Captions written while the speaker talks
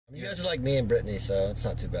You guys are like me and Brittany, so it's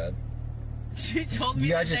not too bad. She told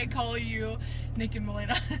me that they call you Nick and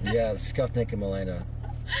Malena. Yeah, Scuff Nick and Malena.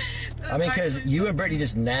 I mean, because you and Brittany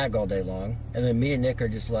just nag all day long, and then me and Nick are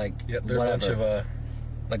just like, they're whatever. A bunch of,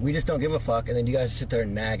 like, we just don't give a fuck, and then you guys sit there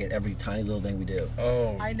and nag at every tiny little thing we do.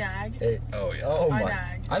 Oh. I nag. Oh, yeah. Oh, my. I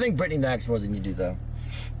nag. I think Brittany nags more than you do, though.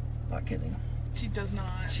 Not kidding. She does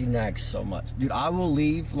not. She nags so much. Dude, I will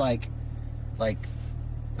leave, like a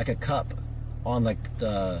cup on, like,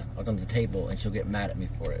 on the table, and she'll get mad at me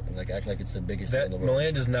for it, and, like, act like it's the biggest thing in the world.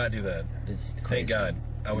 Malena does not do that. It's crazy. Thank God.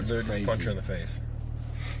 I would literally just punch her in the face.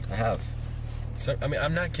 I have. So, I mean,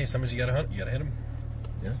 I'm not kidding. Sometimes you gotta hit them.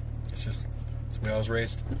 Yeah. It's just, it's the way I was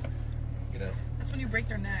raised. You know. That's when you break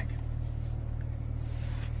their neck.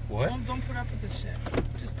 What? Don't put up with this shit.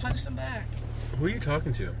 Just punch them back. Who are you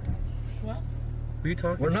talking to? What? Who are you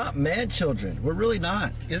talking to? We're not man children. We're really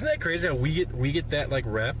not. Isn't that crazy how we get that, like,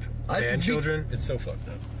 rep? Man children? It's so fucked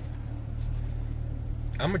up.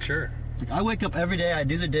 I'm mature. Like, I wake up every day, I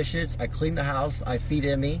do the dishes, I clean the house, I feed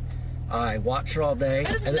Emmy, I watch her all day.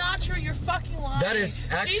 That is not true. You're fucking lying. That is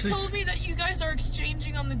actually... She told me that you guys are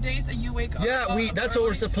exchanging on the days that you wake up. Yeah, that's what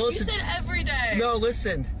we're supposed to do. You said every day. No,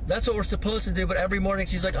 listen. That's what we're supposed to do, but every morning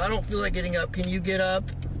she's like, I don't feel like getting up. Can you get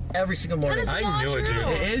up? Every single morning. I knew it, dude.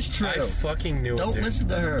 It is true. I fucking knew it, Don't listen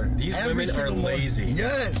to her. These women are lazy.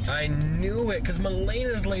 Yes. I knew it, because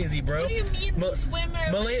Malena's lazy, bro. What do you mean these women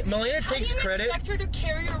are lazy? Malena takes credit. How do you expect her to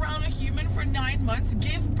carry around a human for 9 months,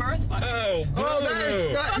 give birth,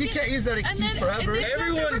 you can't use that excuse forever.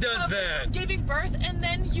 Everyone does that. Giving birth, and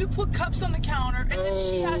then you put cups on the counter, and then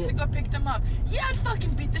she has to go pick them up. Yeah, I'd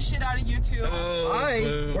fucking beat the shit out of you, too.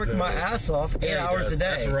 I work my ass off 8 hours a day.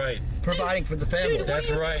 That's right. Providing for the family. Dude, that's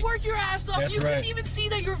right. Work your ass off. That's you right. couldn't even see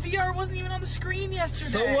that your VR wasn't even on the screen yesterday.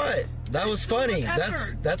 So what? That was funny.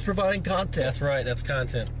 That's providing content. That's right. That's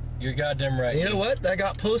content. You're goddamn right. You know what? That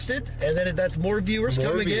got posted, and then that's more viewers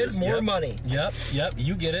coming in, more money. Yep.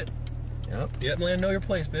 You get it. Yep, Malena, know your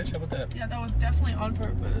place, bitch. How about that? Yeah, that was definitely on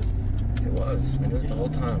purpose. It was. I knew it the whole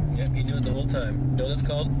time. Yep, you knew it the whole time. You know what that's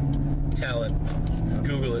called? Talent. Yep.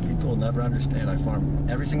 Google it. People will never understand. I farm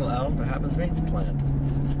every single album that happens to me. It's planned.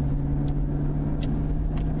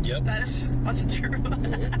 Yep. That is just not true.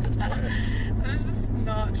 That is just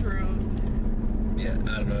not true. Yeah,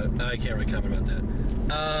 I don't know. I can't really comment about that.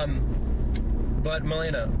 But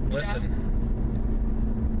Malena, listen.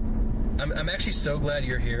 Yeah. I'm actually so glad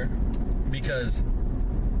you're here, because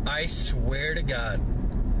I swear to God,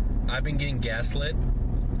 I've been getting gaslit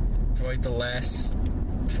for like the last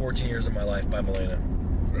 14 years of my life by Malena.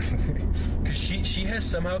 Because she has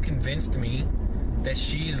somehow convinced me that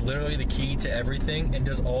she's literally the key to everything and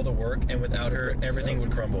does all the work, and without her, everything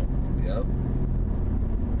would crumble. Yep.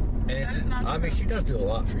 And it's not true. I mean, she does do a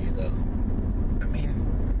lot for you, though. I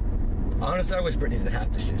mean, honestly, I wish Brittany did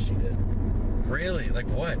half the shit she did. Really? Like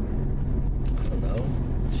what? I don't know.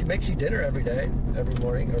 She makes you dinner every day, every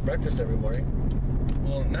morning, or breakfast every morning.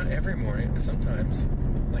 Well, not every morning, sometimes.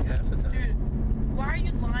 Like half the time. Dude, why are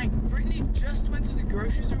you lying? Brittany just went to the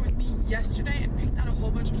grocery store with me yesterday and picked out a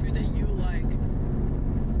whole bunch of food that you like.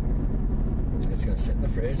 It's gonna sit in the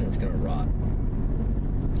fridge and it's gonna rot.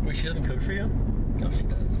 Wait, she doesn't cook for you? No, she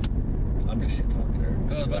does. I'm just shit talking to her.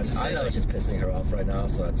 I was about to say, I know it's just pissing her off right now,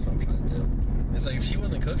 so that's what I'm trying to do. It's like, if she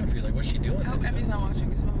wasn't cooking for you, like, what's she doing? I hope Emmy's not watching,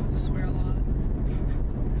 because I'm about to swear a lot.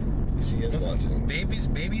 She is watching.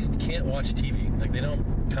 Babies can't watch TV. Like, they don't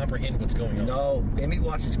comprehend what's going on. No, Emmy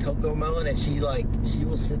watches Coco Melon, and she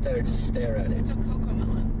will sit there and just stare at it. It's a Coco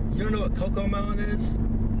Melon. You don't know what Coco Melon is?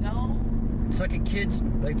 No. It's like a kid's.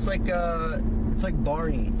 It's like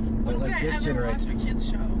Barney. When would I ever watch a kid's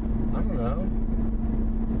show? I don't know.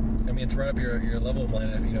 I mean, it's right up your level,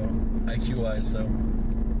 Malena, you know, IQ-wise, so.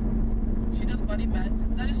 She does buddy meds.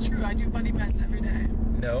 That is true. I do buddy meds every day.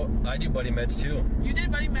 No, I do buddy meds too. You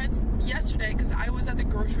did buddy meds yesterday because I was at the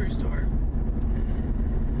grocery store.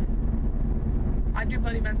 I do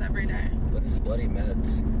buddy meds every day. What is buddy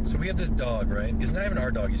meds? So we have this dog, right? It's not even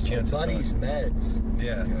our dog. He's Chance's dog. Buddy's meds.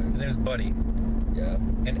 Yeah. Okay. His name is Buddy. Yeah.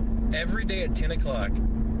 And every day at 10 o'clock,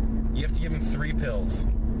 you have to give him 3 pills.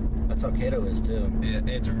 That's how Kato is too. Yeah,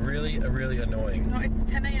 it's really annoying. No, it's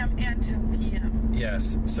 10 a.m. and 10 p.m.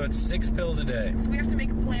 Yes. So it's 6 pills a day. So we have to make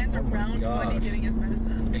plans around Buddy getting his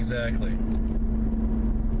medicine. Exactly.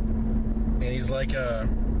 And he's like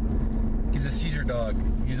he's a seizure dog.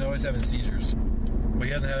 He's always having seizures. But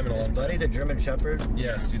he hasn't had him in a long time. Buddy the German Shepherd?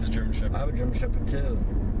 Yes, he's a German Shepherd. I have a German Shepherd too.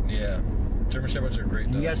 Yeah. German Shepherds are great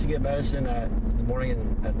dogs. He has to get medicine in the morning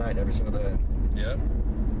and at night every single day. Yep.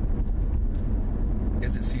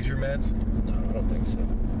 Is it seizure meds? No, I don't think so.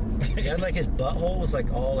 He had his butthole was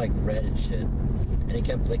all red and shit. And he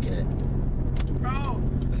kept licking it. Bro,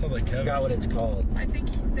 That sounds like I Kevin. forgot what it's called. I think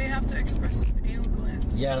they have to express his anal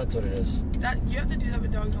glands. Yeah, that's what it is. That you have to do that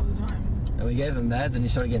with dogs all the time. And we gave him meds, and he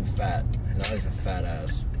started getting fat. And now he's a fat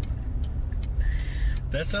ass.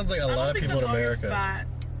 That sounds like a I don't lot of think people the in dog is America. fat.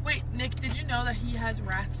 Wait, Nick, did you know that he has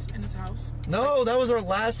rats in his house? No, that was our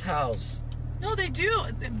last house. No, they do.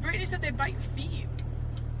 Brittany said they bite your feet.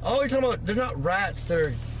 Oh, you're talking about, they're not rats,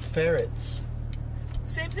 they're ferrets.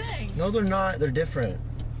 Same thing. No, they're not. They're different.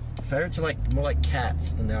 Ferrets are like more like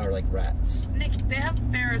cats than they are like rats. Nick, they have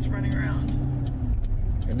ferrets running around.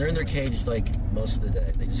 And they're in their cage like most of the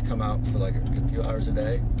day. They just come out for like a few hours a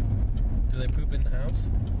day. Do they poop in the house?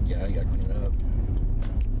 Yeah, you gotta clean it up.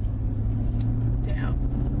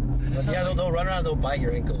 Damn. That sounds Yeah, like- they'll run around, they'll bite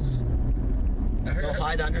your ankles. I heard, They'll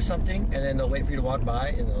hide under something, and then they'll wait for you to walk by,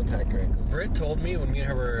 and they'll attack your ankles. Britt told me when me and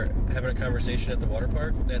her were having a conversation at the water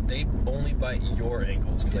park that they only bite your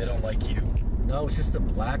ankles because they don't like you. No, it's just the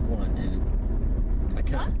black one, dude. I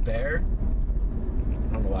can't. What? Bear?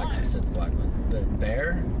 I don't know why I said the black one. But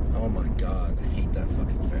bear? Oh my god, I hate that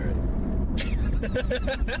fucking ferret.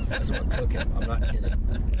 I just want to cook him. I'm not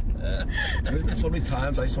kidding. There's been so many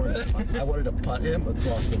times I wanted to putt him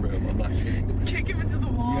across the room. I'm not kidding. Just kick him into the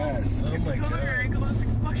wall. Yes. Oh my Goes on your god. ankle, just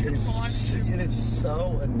like fucking launch him. It is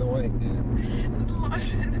so annoying, dude. Just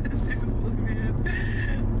launch it into the table,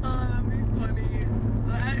 man. Oh, that'd be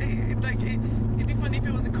funny. It'd be funny if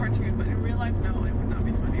it was a cartoon, but in real life, no, it would not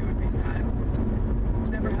be funny. It would be sad.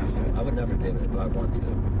 Never happened. I would never do it, but I want to.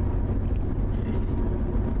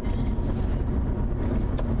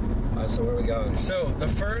 Alright, so where are we going? So the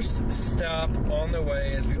first stop on the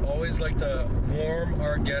way is we always like to warm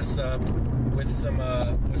our guests up with some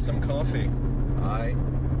coffee, Alright.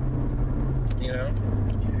 you know,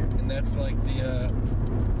 and that's like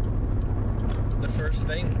the first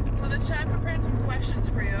thing. So the chat prepared some questions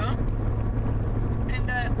for you. And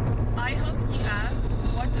iHusky asked,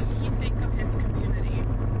 what does he think of his community?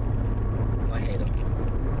 I hate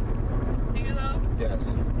him. Do you though?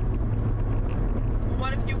 Yes.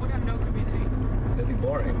 What if you would have no community? It'd be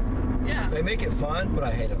boring. Yeah. They make it fun, but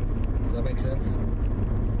I hate them. Does that make sense?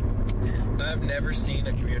 Damn. I've never seen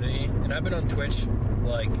a community, and I've been on Twitch,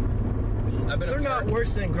 like, I've been. They're a not part-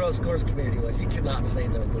 worse than Gross Scores community was. You cannot say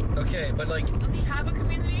them. Okay, but like, Does he have a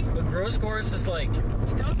community? but Gross Chorus is like,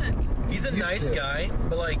 He doesn't. he's a Used nice to. guy,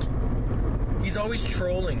 but like, he's always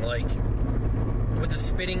trolling, like, with the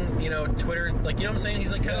spitting, you know, Twitter, like, you know what I'm saying?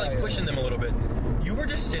 He's like kind of Yeah, like yeah. pushing them a little bit. You were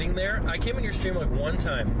just sitting there. I came in your stream like one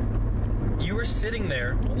time. You were sitting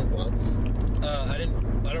there. Only once. I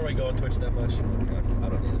don't really go on Twitch that much. Okay. I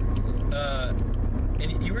don't either.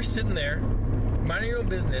 And you were sitting there, minding your own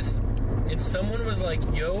business, and someone was like,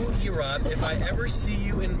 "Yo, Erobb, if I ever see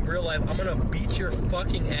you in real life, I'm gonna beat your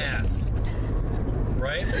fucking ass."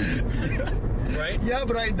 Right? Right? Yeah,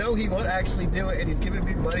 but I know he won't actually do it, and he's giving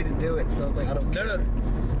me money to do it, so it's like, I don't No, care. no.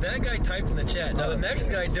 That guy typed in the chat. Now, the next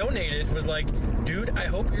guy donated was like, "Dude, I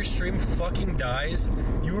hope your stream fucking dies.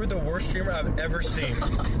 You were the worst streamer I've ever seen."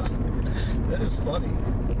 That is funny.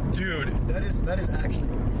 Dude. That is actually,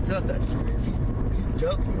 it's not that serious. He's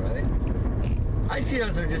joking, right? I see it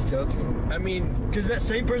as they're just joking. I mean, Because that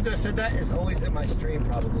same person that said that is always in my stream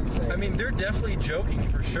probably saying. I mean, they're definitely joking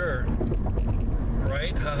for sure.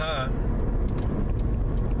 Right? Haha.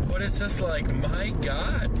 But it's just like, my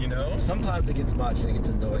God, you know? Sometimes it gets much and it gets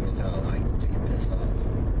annoying as hell, and I get pissed off.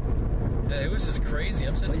 Yeah, it was just crazy.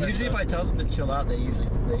 I'm sitting But usually if I tell them to chill out, they usually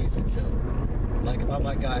chill. Like if I'm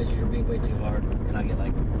like, guys, you're being way too hard, and I get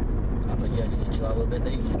like, I'm like, yeah, just chill out a little bit,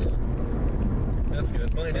 they usually do. That's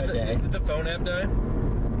good. Malena, did the phone app die?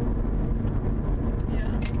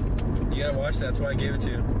 Yeah. You gotta watch that. That's why I gave it to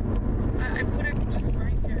you. I put it just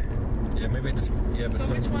right here. Yeah, maybe it just, yeah, but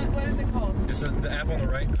So which one, what is it called? It's the app on the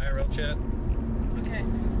right, IRL chat. Okay.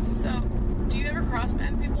 So, do you ever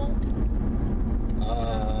crossband people?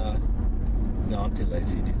 No, I'm too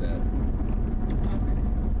lazy to do that. Okay.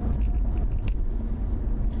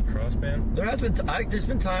 Crossband? There's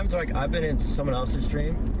been times like I've been in someone else's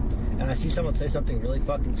stream, and I see someone say something really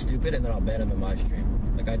fucking stupid, and then I'll ban them in my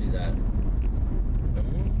stream. Like I do that,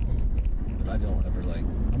 but I don't ever like.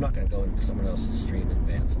 I'm not gonna go into someone else's stream and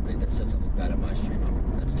ban somebody that said something bad at my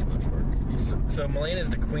stream. That's too much work. So Malena is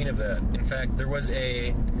the queen of that. In fact, there was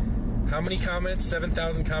a, how many comments?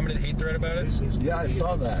 7,000 commented hate thread about it? Yeah, I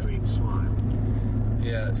saw that.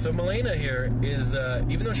 Yeah, so Malena here is,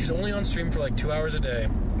 even though she's only on stream for like 2 hours a day,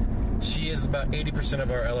 she is about 80% of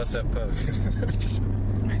our LSF posts.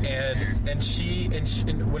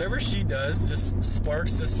 and whatever she does just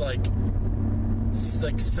sparks just like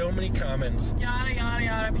so many comments. Yada, yada,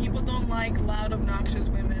 yada. People don't like loud, obnoxious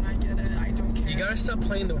women. I get it. I don't care. You gotta stop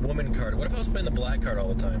playing the woman card. What if I was playing the black card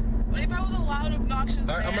all the time? But if I was a loud, obnoxious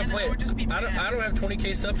All right, I'm man, gonna play I would it. just be I don't have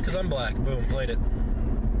 20k subs because I'm black. Boom, played it.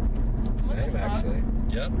 What the Same, fuck? actually.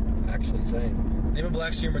 Yep. Actually, same. Name a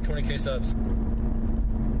black streamer with 20k subs.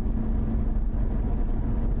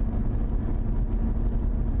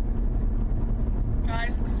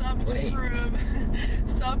 Guys, sub to Wait. prove,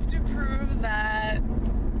 sub to prove that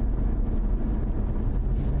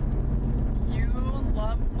you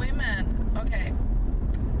love women. Okay.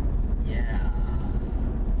 Yeah.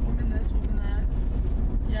 Woman this, woman that.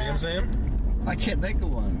 Yeah. See what I'm saying? I can't think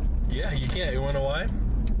of one. Yeah, you can't. You wanna know why? I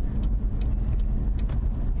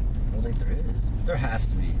don't think there is. There has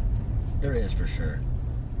to be. There is for sure.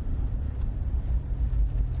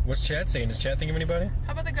 What's chat saying? Does chat think of anybody?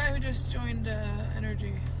 How about the guy who just joined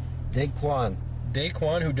Energy? Daquan.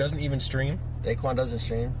 Daquan, who doesn't even stream. Daquan doesn't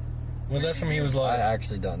stream. Was that something he was I live?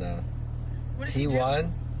 actually don't know. What does he do?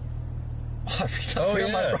 T1. Oh,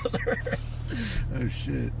 yeah. My brother. Oh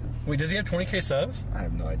shit. Wait, does he have 20k subs? I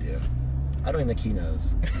have no idea. I don't even think he knows.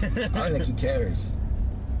 I don't think he cares.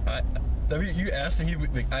 You asked him, he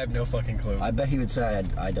would be like, I have no fucking clue. I bet he would say,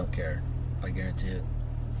 I don't care. I guarantee it.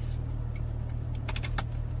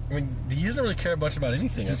 I mean, he doesn't really care much about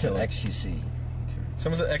anything. He I feel said like. XQC.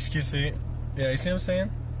 Someone said XQC. Yeah, you see what I'm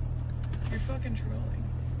saying? You're fucking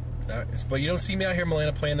trolling. But you don't see me out here,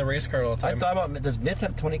 Malena, playing the race card all the I time. thought about, does Myth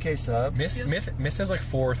have 20k subs? Myth has like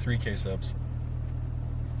 4 or 3k subs.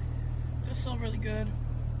 That's still really good.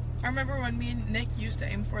 I remember when me and Nick used to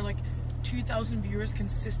aim for like 2,000 viewers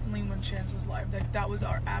consistently when Chance was live. That was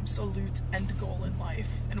our absolute end goal in life.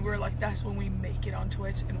 And we were like, that's when we make it on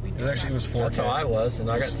Twitch. And we It actually was 4K. That's how I was, and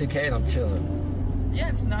I got 2k and I'm chilling. Yeah,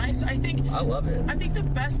 it's nice. I love it. I think the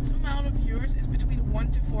best amount of viewers is between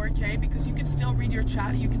 1 to 4K because you can still read your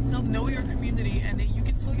chat, you can still know your community, and you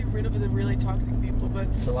can still get rid of the really toxic people. But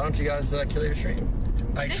So why don't you guys kill your stream?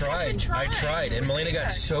 Nick has been I tried, and Malena got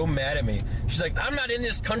Yes. so mad at me. She's like, I'm not in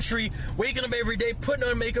this country, waking up every day, putting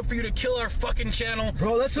on makeup for you to kill our fucking channel.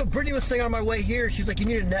 Bro, that's what Brittany was saying on my way here. She's like, you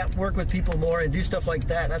need to network with people more and do stuff like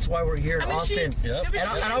that. That's why we're here in I mean, Austin. Yep. but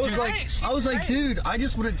And she I was is like, right. She's like, right. dude, I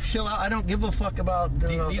just want to chill out. I don't give a fuck about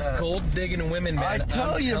doing all These that. gold digging women, man. I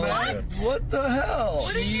tell I'm you, telling man. you. What the hell?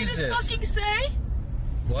 What did you just Jesus. fucking say?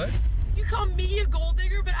 What? You call me a gold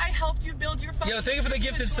digger, but I helped you build your fucking. Yeah, thank you for the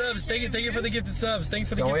stream gifted to subs. 20K Thank you for the views. gifted subs. Thank you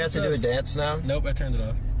for the Don't we have gifted to do a subs. dance now? Nope, I turned it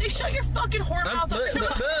off. They shut your fucking whore mouth up. You're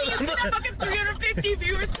fucking 350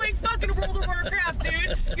 viewers playing fucking World of Warcraft,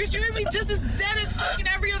 dude. You're showing me just as dead as fucking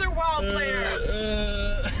every other WoW player.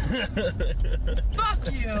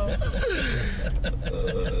 Fuck you.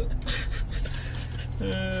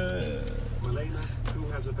 Malena, who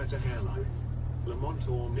has a better hairline? Lamont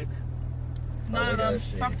or Nick? None we of them. gotta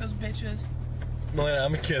see. Fuck those bitches. Malena,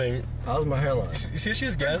 I'm kidding. How's my hairline? You see,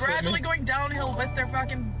 she's They're gaslit gradually me. going downhill with their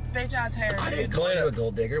fucking bitch ass hair, I dude. didn't call you a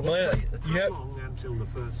gold digger. What Malena, the- you How have. long until the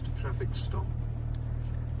first traffic stop?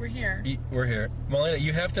 We're here. We're here. Malena,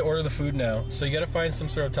 you have to order the food now, so you gotta find some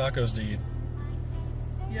sort of tacos to eat.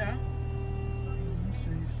 Yeah.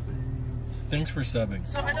 Thanks for subbing.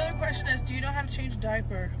 So another question is, do you know how to change a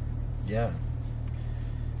diaper? Yeah.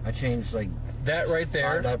 I changed like That right 5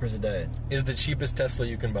 there diapers a day. is the cheapest Tesla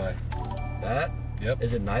you can buy. That? Yep.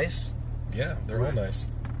 Is it nice? Yeah, they're all nice.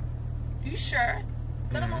 You sure?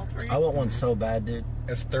 Set them all three. I want one so bad, dude.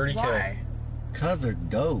 It's 30K. Why? Cause they're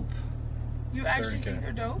dope. You actually 30K. think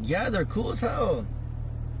they're dope? Yeah, they're cool as hell.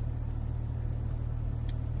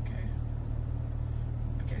 Okay.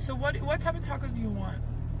 Okay, so what type of tacos do you want?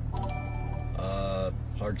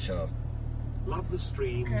 Hard shell. Love the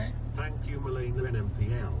streams. Okay. Thank you, Malena and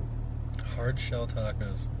Nmplol. Hard shell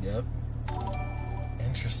tacos. Yep.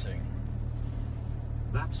 Interesting.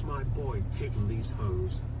 That's my boy kicking these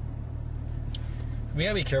hoes. We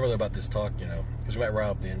gotta be careful about this talk, you know, because we might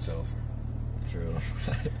rile up the incels. True.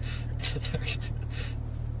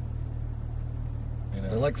 You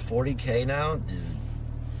They're know, like 40K now, dude.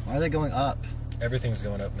 Why are they going up? everything's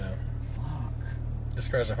going up now. Fuck. This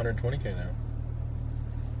car's 120K now.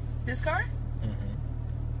 This car?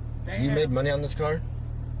 Mm-hmm. So you made money on this car?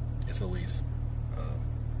 It's a lease.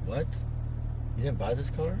 What? You didn't buy this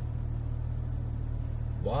car?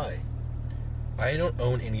 Why? I don't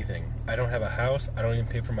own anything. I don't have a house. I don't even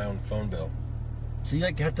pay for my own phone bill. So you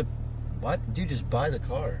like have to, what? You just buy the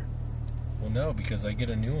car. Well, no, because I get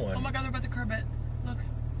a new one. Oh my god, they're about to curb it. Look.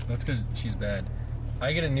 That's because she's bad.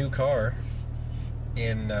 I get a new car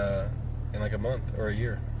in like a month or a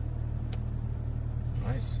year.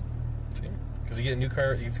 Nice. See? Because you get a new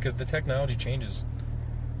car. It's because the technology changes.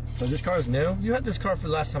 So this car is new? You had this car for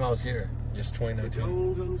the last time I was here. Just The 2019.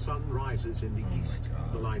 golden sun rises in the Oh my east.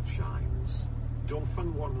 God. The light shines.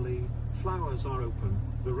 Dolphin Wanley, flowers are open.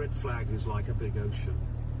 The red flag is like a big ocean.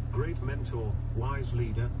 Great mentor, wise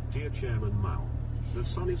leader, dear Chairman Mao. The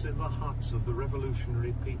sun is in the hearts of the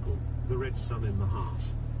revolutionary people, the red sun in the heart.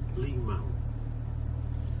 Lee Mao.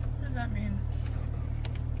 What does that mean?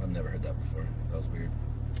 I've never heard that before. That was weird.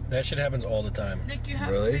 That shit happens all the time. Nick, you have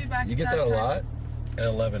to Really? be back You get at that a time. lot? At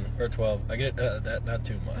 11 or 12. I get it, that not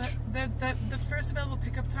too much. The first available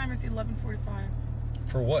pickup time is 11:45.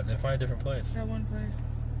 For what? Then find a different place. That one place.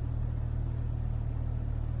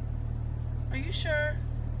 Are you sure?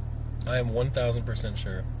 I am 1,000%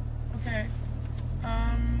 sure. Okay.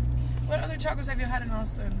 What other tacos have you had in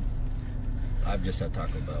Austin? I've just had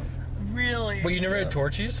Taco Bell. Really? But you never Yeah. had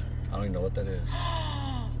Torchy's? I don't even know what that is.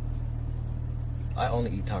 I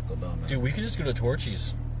only eat Taco Bell now. Dude, we could just go to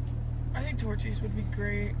Torchy's. I think Torchy's would be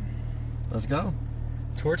great. Let's go.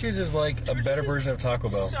 Torchy's is like a Torchy's better is version of Taco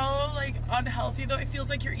Bell. So like unhealthy though. It feels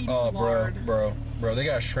like you're eating Oh, lard. bro, they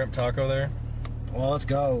got a shrimp taco there. Well, let's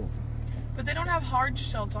go. But they don't have hard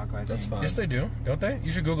shell taco. I think. That's fine. Yes, they do, don't they?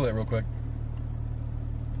 You should Google it real quick.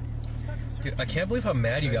 Dude, I can't believe how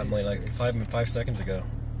mad you got, Malena, like 5 seconds ago.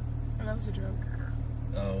 Oh, that was a joke.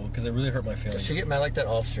 Oh, because it really hurt my Does feelings. she get mad like that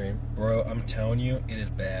off stream? Bro, I'm telling you, it is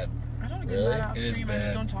bad. I don't get Really? mad out It is stream. I just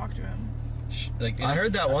bad. don't talk to him. I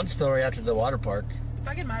heard that one story after the water park. If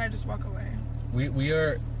I get mad, I just walk away. We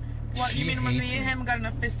are. What, She you mean when me hates and me. him got in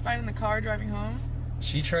a fist fight in the car driving home?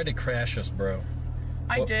 She tried to crash us, bro.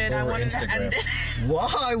 I did. I over wanted Instagram. to end it.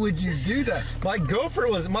 Why would you do that? My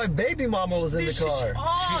girlfriend was, my baby mama was in the car.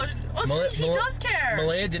 So he does care.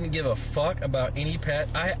 Malena didn't give a fuck about any pet.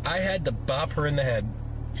 I had to bop her in the head.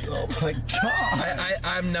 Oh my god.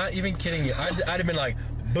 I'm not even kidding you. I'd have been like,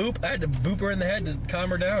 boop. I had to boop her in the head to calm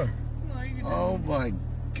her down. No, you didn't. Oh my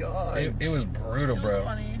god. It was brutal, It was bro.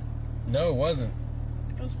 funny. No, it wasn't.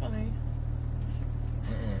 It was funny.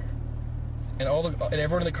 And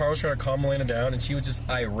everyone in the car was trying to calm Malena down, and she was just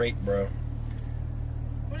irate, bro.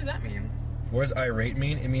 What does that mean? What does irate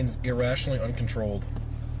mean? It means irrationally uncontrolled.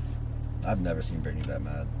 I've never seen Brittany that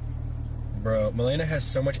mad. Bro, Malena has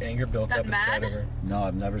so much anger built That up inside mad? of her. No,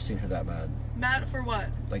 I've never seen her that mad. Mad for what?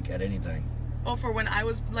 Like at anything. Oh, for when I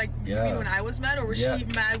was like, you Yeah. mean when I was mad, or was Yeah. she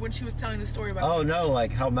mad when she was telling the story about? Oh no,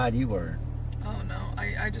 like how mad you were. Oh no,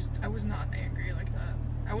 I was not angry like that.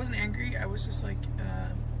 I wasn't angry. I was just like,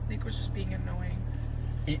 Nick was just being annoying.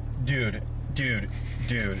 Dude.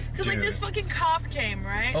 Because like this fucking cop came,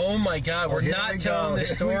 right? Oh my god, we're here not we telling go, the here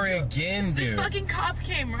we story go. again, This dude. fucking cop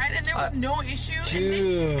came, right? And there was no issue.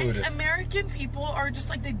 Dude. And American people are just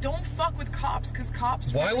like, they don't fuck with cops because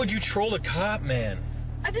cops. Why really- would you troll a cop, man?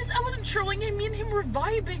 I wasn't trolling him. Me and him were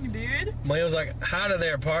vibing, dude. Malena was like, howdy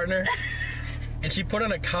there, partner. And she put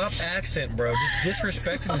on a cop accent, bro. Just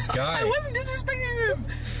disrespecting this guy. I wasn't disrespecting him.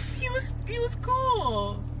 He was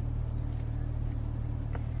cool.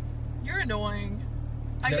 You're annoying.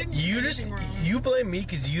 I No, didn't do anything wrong. you blame me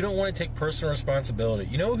because you don't want to take personal responsibility.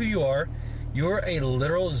 You know who you are? You're a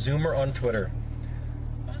literal Zoomer on Twitter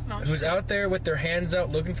That's not who's true. out there with their hands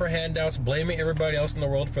out looking for handouts, blaming everybody else in the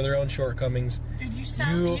world for their own shortcomings. Dude, you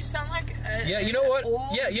sound like Yeah, you know what? old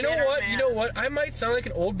Yeah, you know bitter what? man. You know what? I might sound like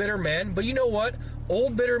an old bitter man, but you know what?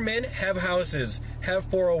 Old bitter men have houses, have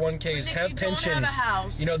 401ks, Nick, have you don't pensions. have a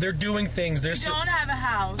house. You know, they're doing things. They're You don't have a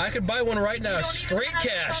house. I could buy one right now, You don't straight even have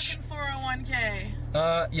cash. A fucking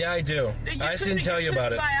 401k. Yeah, I do. I just didn't tell you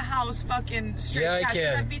about it. Buy a house, fucking straight Yeah, I cash. 'Cause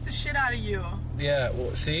can. I beat the shit out of you. Yeah,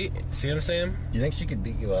 well, see what I'm saying? You think she could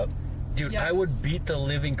beat you up? Dude, Yes. I would beat the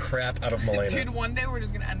living crap out of Malena. Dude, one day we're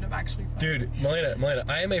just gonna end up actually. Fighting. Dude, Malena,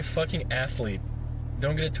 I am a fucking athlete.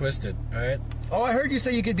 Don't get it twisted, alright? Oh, I heard you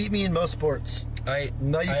say you could beat me in most sports. No,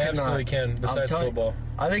 you I cannot. absolutely can, besides football.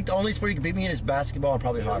 I think the only sport you can beat me in is basketball and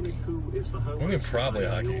probably hockey. Who is the What do you mean probably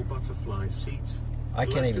fly in hockey? your butterfly seat? I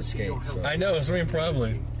can't Glad even to see skate, your so- health. I know, so I mean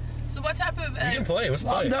probably. So what type of? You can play, let's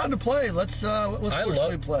play. I'm down to play. What sports love-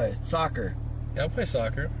 do we play? Soccer. Yeah, I'll play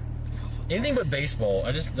soccer. Anything but baseball.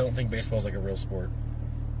 I just don't think baseball's like a real sport.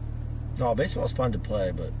 No, baseball's fun to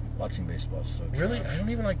play, but watching baseball is so Really? trash. I don't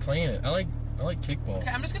even like playing it. I like kickball. Okay,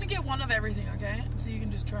 I'm just gonna get one of everything, okay? So you can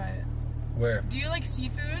just try it. Where? Do you like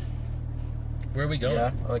seafood? Where are we going?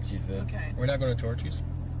 Yeah, I like seafood. Okay. We're not going to Torchy's?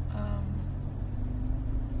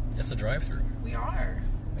 That's a drive-through. We are.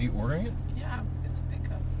 Are you ordering it? Yeah, it's a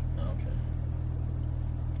pickup. Oh, okay.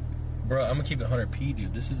 Bro, I'm gonna keep it 100p,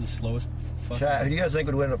 dude. This is the slowest fucking... Chat, who do you guys think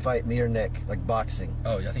would win a fight, me or Nick? Like boxing?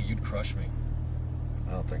 Oh, I think you'd crush me.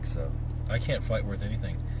 I don't think so. I can't fight worth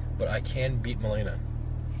anything, but I can beat Malena.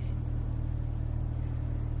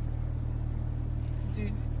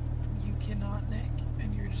 Dude, you cannot, Nick,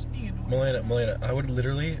 and you're just being annoying. Malena, I would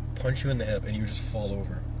literally punch you in the hip and you would just fall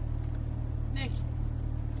over. Nick,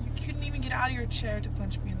 you couldn't even get out of your chair to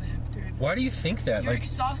punch me in the hip, dude. Why do you think that? You're Like,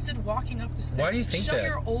 exhausted walking up the stairs. why do you think Shut that?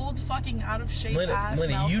 your old fucking out of shape ass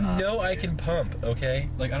Melena, mouth you up, know I dude. can pump, okay?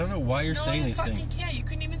 Like, I don't know why you're saying these No, you things. fucking can't. You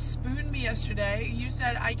couldn't even spoon me yesterday. You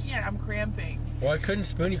said, I can't. I'm cramping. Well, I couldn't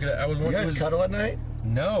spoon you because I was. You guys cuddle at night?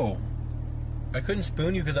 No, I couldn't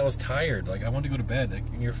spoon you because I was tired. Like, I wanted to go to bed. Like,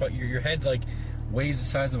 your head like weighs the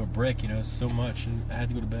size of a brick. You know, so much, and I had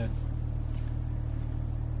to go to bed.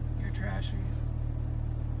 You're trashy.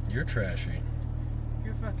 You're trashy.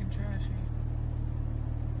 You're fucking trashy.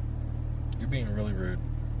 You're being really rude.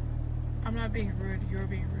 I'm not being rude. You're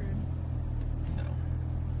being rude. No,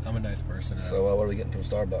 I'm a nice person. So what are we getting from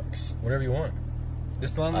Starbucks? Whatever you want.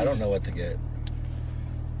 This line. I don't know what to get.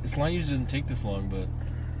 This line usually doesn't take this long, but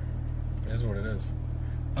it is what it is.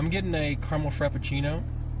 I'm getting a caramel frappuccino.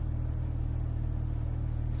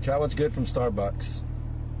 Chat, what's good from Starbucks?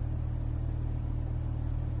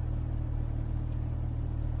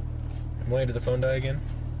 Melena, did the phone die again?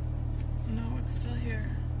 No, it's still here.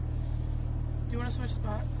 Do you want to switch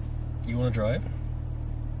spots? You want to drive?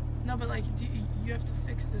 No, but like, you have to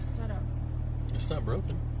fix this setup. It's not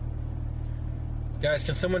broken. Guys,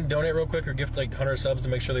 can someone donate real quick or gift like 100 subs to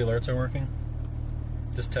make sure the alerts are working?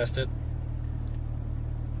 Just test it.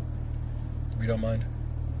 We don't mind.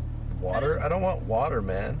 Water? I don't want water,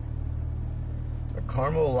 man. A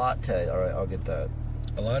caramel latte. All right, I'll get that.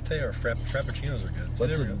 A latte or frappuccinos are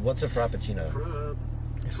good. What's a frappuccino? Crab,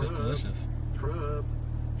 It's just delicious. crab,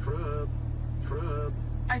 crab, crab,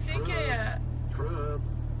 I think crab,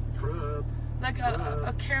 crab. like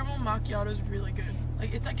a caramel macchiato is really good.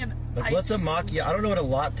 Like it's like an. Like, what's a macchiato? I don't know what a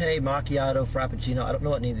latte, macchiato, frappuccino. I don't know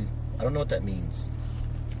what I don't know what that means.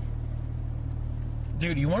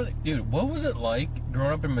 Dude, what was it like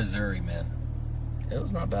growing up in Missouri, man? It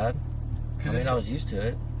was not bad. I was used to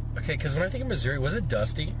it. Okay, because when I think of Missouri, was it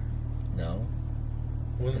dusty? No,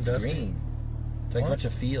 It wasn't it's dusty. green. It's like a What? bunch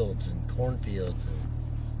of fields and cornfields.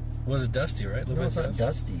 And Was it dusty, right? no, it's not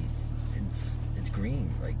dusty. It's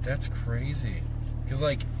green. Like, That's crazy. Because,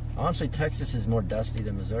 like, honestly, Texas is more dusty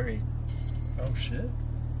than Missouri. oh shit.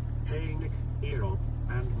 Hey Nick, Erobb,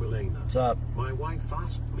 and Malena. What's up? My wife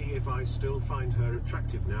asked me if I still find her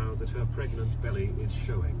attractive now that her pregnant belly is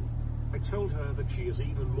showing. I told her that she is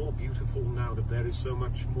even more beautiful now that there is so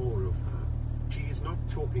much more of her. She is not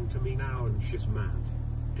talking to me now and she's mad.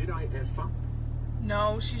 Did I F up?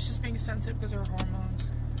 No, she's just being sensitive because of her hormones.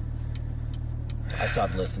 I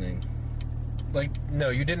stopped listening. Like, no,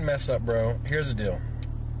 you didn't mess up, bro. Here's the deal.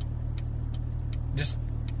 Just,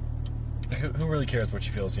 who really cares what she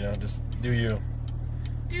feels, you know? Just do you.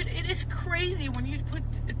 Dude, it is crazy when you put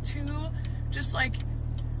two just like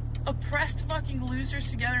oppressed fucking losers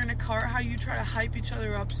together in a car, how you try to hype each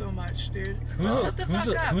other up so much, dude. Shut the fuck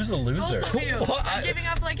up. Who's a loser? Both of you. What? You're giving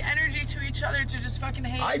off like energy to each other to just fucking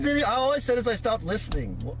hate. I didn't. All I said is I stopped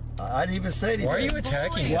listening. I didn't even say anything. Why are you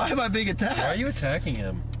attacking him? Why am I being attacked? Why are you attacking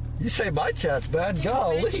him? You say my chat's bad?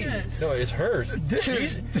 Golly. Bitches. No, it's hers. Dude,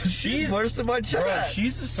 she's worse than my chat. Bro,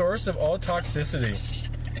 she's the source of all toxicity.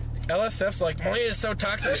 LSF's like, Malena is so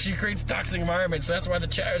toxic, she creates toxic environments, so that's why the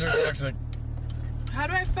chatters are toxic. How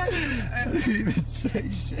do I fucking I didn't even say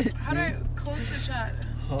shit. how do I close the chat?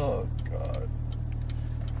 Oh, God.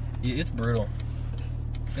 Yeah, it's brutal.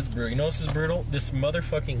 It's brutal. You know what else is brutal? This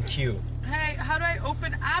motherfucking queue. Hey, how do I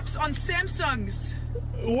open apps on Samsungs?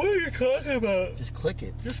 What are you talking about? Just click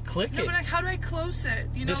it. Just click No, it. but like, how do I close it?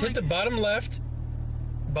 You know, Just hit like, the bottom left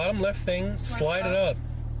thing, slide it up.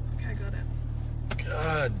 Okay, I got it.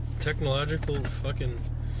 God, technological fucking...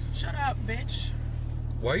 Shut up, bitch.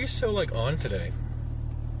 Why are you so, like, on today?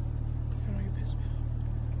 I know you piss me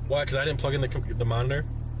off. Why? Because I didn't plug in the monitor?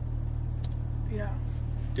 Yeah.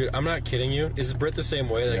 Dude, I'm not kidding you. Is Britt the same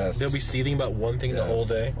way? Like, Yes. they'll be seething about one thing the whole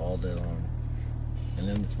day? All day long. And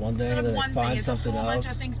then it's one day, Not and then one they thing, find it's something a whole else.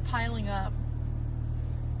 bunch of things piling up.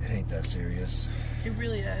 It ain't that serious. It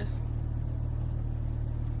really is.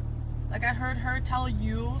 Like, I heard her tell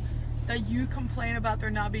you that you complain about there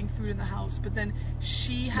not being food in the house, but then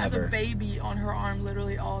she has Never. a baby on her arm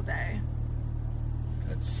literally all day.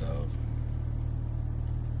 That's so...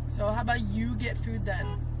 So how about you get food then?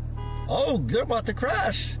 Oh, they're about to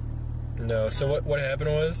crash. No, so what happened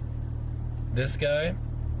was, this guy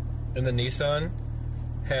in the Nissan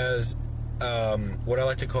has what I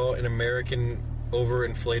like to call an American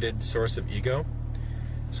overinflated source of ego.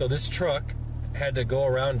 So this truck had to go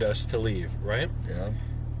around us to leave, right? Yeah.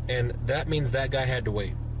 And that means that guy had to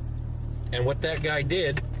wait. And what that guy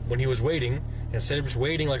did when he was waiting, instead of just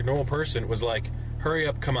waiting like a normal person, was like, hurry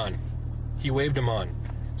up, come on. He waved him on.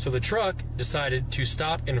 So the truck decided to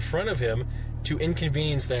stop in front of him to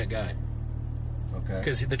inconvenience that guy. Okay.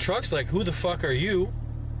 Because the truck's like, who the fuck are you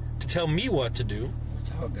to tell me what to do. That's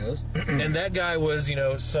how it goes. And that guy was, you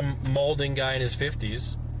know, some molding guy in his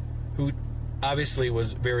 50s who obviously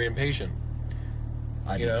was very impatient.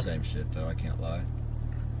 I do the same shit, though. I can't lie.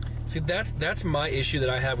 See, that's my issue that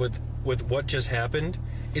I have with what just happened,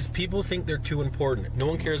 is people think they're too important. No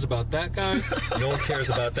one cares about that guy. No one cares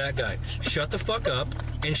about that guy. Shut the fuck up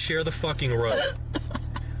and share the fucking road.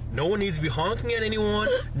 No one needs to be honking at anyone.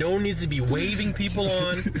 No one needs to be waving people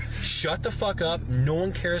on. Shut the fuck up. No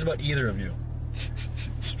one cares about either of you.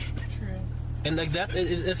 True. And like that,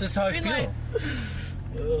 it's just how I feel. Like,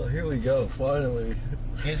 oh, here we go. Finally.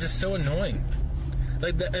 It's just so annoying.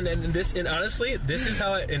 Like that, and honestly, this is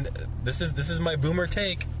how this is my boomer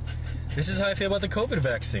take. This is how I feel about the COVID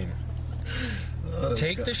vaccine. Oh,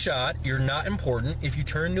 Take God. the shot. You're not important. If you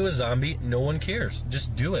turn into a zombie, no one cares.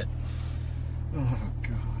 Just do it. Oh,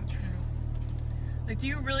 God. like, do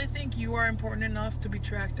you really think you are important enough to be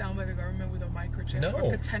tracked down by the government with a microchip? No.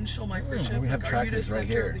 Or potential microchip? We have Like, are you the trackers right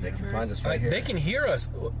center here. of the They can universe? find us right here. They can hear us,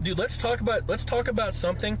 dude. Let's talk about something.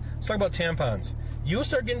 Let's talk about tampons. You'll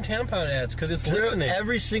start getting tampon ads because it's listening.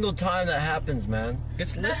 Every single time that happens, man.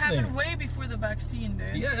 It's That listening. happened way before the vaccine,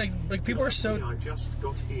 dude. Yeah, like people are so. I just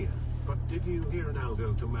got here. But did you hear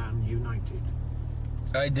Ronaldo to Man United?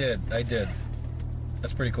 I did.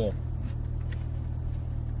 That's pretty cool.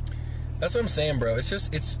 That's what I'm saying, bro.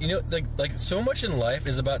 It's you know, like so much in life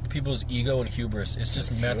is about people's ego and hubris. It's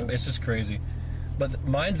just it's just crazy. But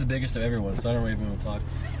mine's the biggest of everyone, so I don't really even want to talk.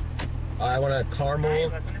 I want a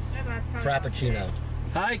caramel frappuccino.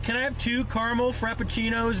 Hi, can I have 2 caramel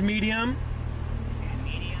frappuccinos, medium?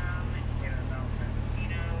 Medium, caramel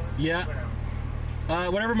frappuccino. Yeah.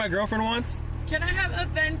 Whatever my girlfriend wants. Can I have a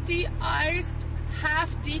venti iced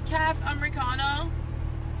half decaf Americano?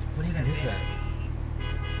 What even is that?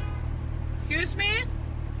 Excuse me?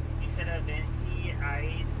 You said a venti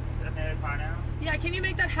ice Americano? Yeah, can you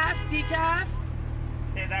make that half decaf?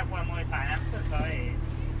 Say that one more time. I'm so sorry.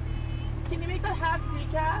 Can you make that half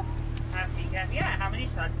decaf? Half decaf? Yeah, how many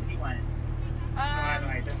shots did you want? By the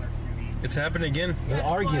way, don't listen to me. It's happened again. We're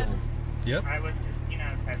arguing. Yep. I was just,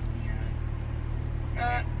 testing you.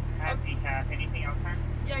 Uh, Half decaf. Anything else, hon?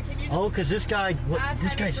 Yeah, can you just... Oh, because this guy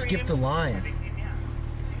heavy skipped cream. the line. Everything, yeah.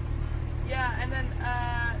 Yeah, and then,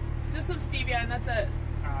 just some stevia, and that's it.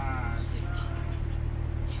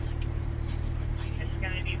 It's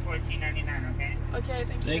gonna be $14.99, okay? Okay,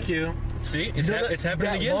 thank you. Thank you. See, it's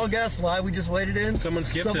happening that again. long ass line we just waited in. Someone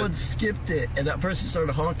skipped it. And that person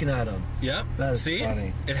started honking at him. Yep. That is See,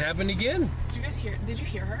 funny. it happened again. Did you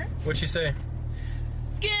hear her? What'd she say?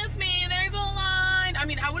 Excuse me, there's a line. I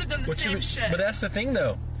mean, I would have done the same shit. But that's the thing,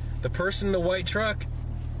 though. The person in the white truck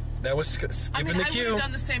that was skipping the I queue. would have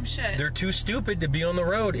done the same shit. They're too stupid to be on the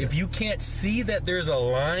road. If you can't see that there's a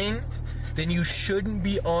line, then you shouldn't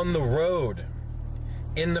be on the road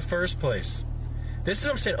in the first place. This is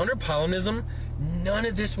what I'm saying. Under Polonism, none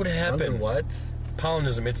of this would happen. Under what?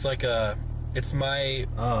 Polonism. It's like it's my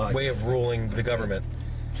way of ruling the government.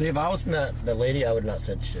 See, if I was that lady, I would not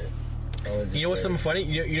said shit. You know what's something funny?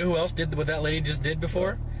 You know who else did what that lady just did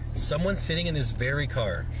before? Someone sitting in this very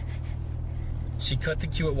car. She cut the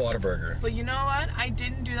queue at Whataburger. But you know what? I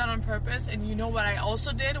didn't do that on purpose. And you know what I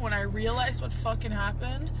also did when I realized what fucking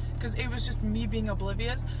happened? Because it was just me being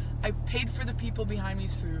oblivious. I paid for the people behind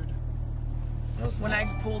me's food. When I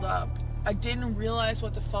pulled up. I didn't realize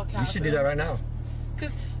what the fuck happened. You should do that right now.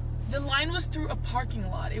 Because the line was through a parking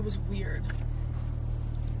lot. It was weird.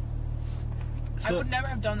 I would never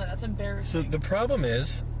have done that. That's embarrassing. So the problem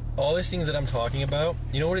is, all these things that I'm talking about,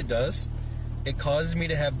 you know what it does? It causes me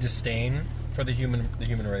to have disdain for the human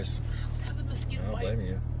race. Have a mosquito I don't bite. blame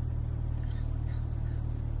you.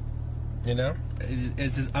 You know?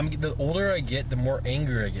 The older I get, the more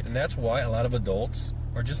angry I get. And that's why a lot of adults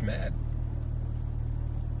are just mad.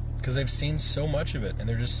 Because they've seen so much of it, and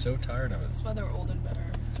they're just so tired of it. That's why they're old and bitter.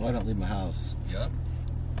 That's why I don't leave my house. Yep.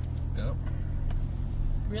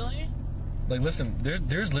 Really? Like, listen,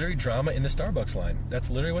 there's literally drama in the Starbucks line.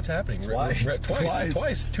 That's literally what's happening. Twice.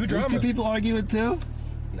 2 dramas. These 2 people arguing too?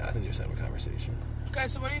 No, I think they're just having a conversation.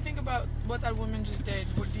 Guys, so what do you think about what that woman just did?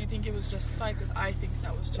 Do you think it was justified? Because I think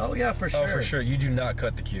that was justified. Oh yeah, for sure. Oh, for sure. You do not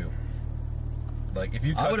cut the queue. Like, if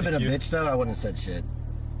you cut I would have the been queue, a bitch though. I wouldn't have said shit.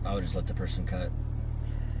 I would just let the person cut.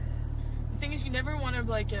 The thing is, you never want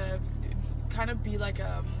to kind of be like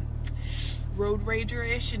a road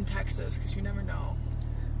rager-ish in Texas, because you never know.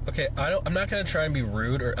 Okay, I'm not going to try and be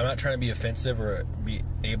rude, or I'm not trying to be offensive or be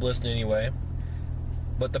ableist in any way.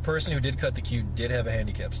 But the person who did cut the queue did have a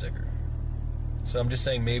handicap sticker. So I'm just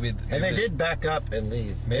saying maybe And they did back up and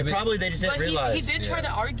leave. Maybe they just didn't realize. He did try to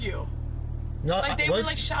argue. No, Like they were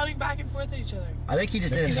like shouting back and forth at each other. I think he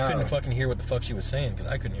just Maybe didn't he know. couldn't fucking hear what the fuck she was saying because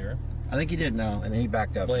I couldn't hear her. I think he didn't know, and then he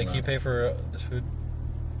backed up. Blake, can you pay for this food?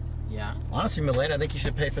 Yeah. Honestly, Malena, I think you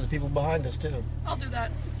should pay for the people behind us too. I'll do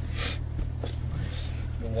that.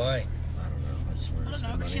 Well, why? I don't know. I just wanted I to don't know,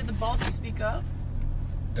 spend because she had money. the balls to speak up.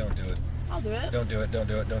 Don't do it. I'll do it. Don't do it. Don't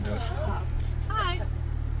do it. Don't do it. Hi.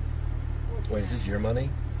 Wait, is this your money?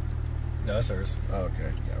 No, that's hers. Oh,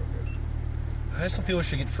 okay. Yeah, we're good. I just think people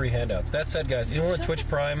should get free handouts. That said, guys, anyone with Twitch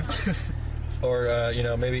Prime or, you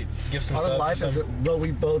know, maybe give some Our subs or life is something. that, well,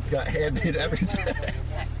 we both got handed everything.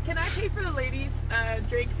 Can I pay for the ladies'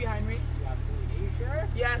 drink behind me? Are you sure?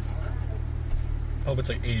 Yes. Hope it's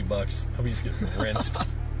like $80. Hope you just get rinsed. Not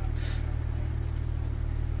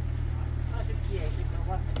 58, but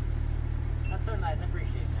what? That's so nice. I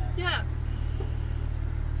appreciate that. Yeah.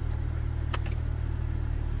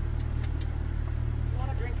 You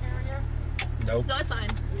want a drink carrier? Nope. No, it's fine.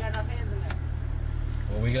 We got enough hands in there.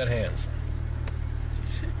 Well, we got hands.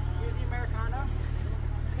 Here's the Americano.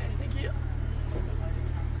 Okay, thank you.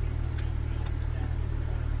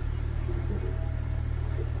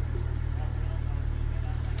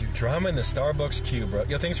 Dude, drama in the Starbucks queue, bro.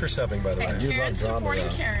 Yo, thanks for subbing, by the Hey, way. do love Karen's drama, supporting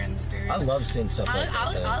though. Karen's, dude. I love seeing stuff like that.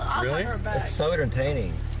 I'll Really? have her back. It's so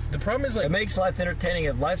entertaining. The problem is, like, It makes life entertaining.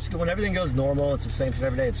 If life's when everything goes normal, it's the same shit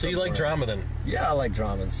every day. It's so you like boring. drama then? Yeah, I like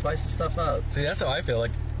drama. And spice the stuff up. See, that's how I feel.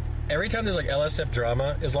 Like, every time there's, like, LSF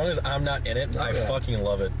drama, as long as I'm not in it, Oh, I yeah. fucking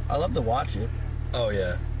love it. I love to watch it Oh,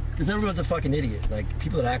 yeah. because everyone's a fucking idiot. Like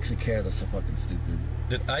people that actually care, they're so fucking stupid.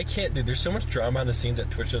 Dude, I can't, dude, there's so much drama behind the scenes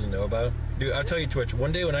that Twitch doesn't know about. Dude, I'll tell you, Twitch,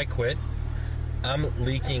 one day when I quit, I'm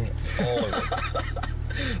leaking all of it.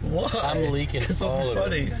 Why? I'm leaking It's so all of it.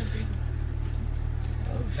 funny.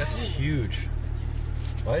 That's huge.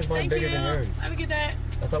 Why is mine Thank bigger you. than yours? Have a good day.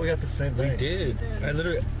 I thought we got the same We thing. did. I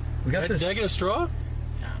literally... We got Did this. I get a straw?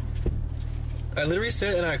 I literally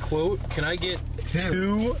said, and I quote, can I get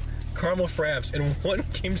two caramel fraps? And one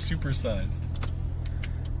came supersized.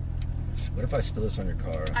 What if I spill this on your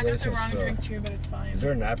car? I Let got us the know wrong spill. drink too, but it's fine. Is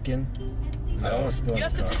there a napkin? I don't want to spill You on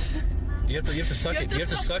have the car. to. You have to suck it. You have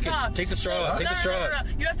to suck it. Take the straw. Take the straw. No.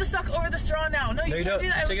 You have to suck over the straw now. No, No, you can't don't. do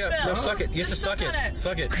that. Just take it out. No, spill. suck it. You have to Just suck on it.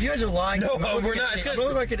 Suck it. You guys are lying. No, I'm gonna we're look not. at- It's I'm gonna gonna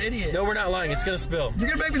look like an idiot. No, we're not lying. It's gonna spill. You're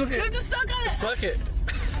gonna make me look You have at. to suck on it. Suck it.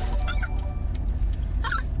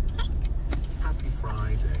 Happy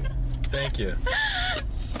Friday. Thank you.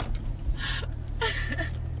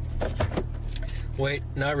 Wait,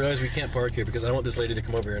 now I realize we can't park here because I don't want this lady to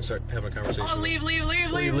come over here and start having a conversation. Oh, with us. leave.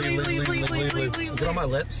 Is it on my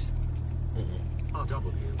lips?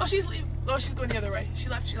 RW. Oh, she's leaving. Oh, she's going the other way. She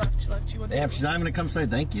left. She went. Damn, she's not even gonna come say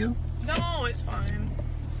thank you. No, it's fine.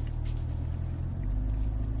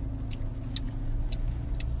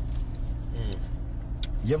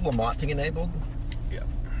 You have Lamonting enabled? Yeah.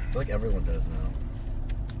 I feel like everyone does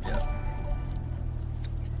now. Yeah.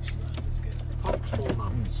 She loves this good. Hot 4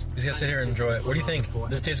 months. You just gotta sit here and enjoy it. What do you think?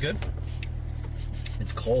 Does it taste good?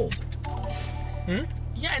 It's cold.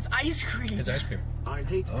 Yeah, it's ice cream. It's ice cream. I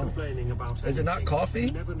hate complaining about anything. Is it not coffee?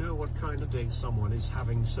 You never know what kind of day someone is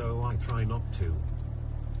having, so I try not to.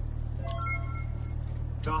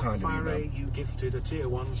 Dark Kind of you, Fire, man. you gifted a tier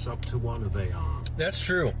 1 sub to one of AR. That's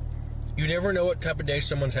true. You never know what type of day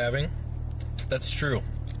someone's having. That's true.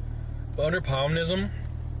 But under Palminism,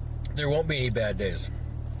 there won't be any bad days.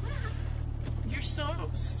 You're so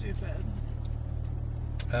stupid.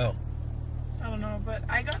 How? I don't know, but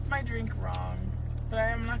I got my drink wrong. But I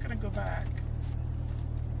am not gonna go back.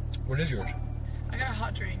 What is yours? I got a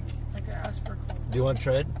hot drink. Like I asked for a cold. Do you want to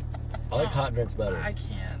trade? I like No, hot drinks better. I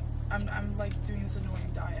can't. I'm like doing this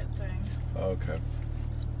annoying diet thing. Oh, okay.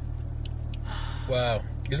 Wow.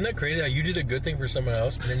 Isn't that crazy how you did a good thing for someone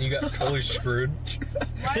else and then you got totally screwed?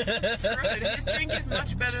 Why is it screwed? His drink is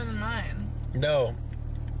much better than mine. No.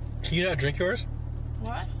 Can you not drink yours?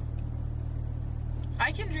 What?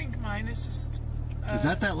 I can drink mine. It's just. Is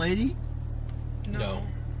that lady? No.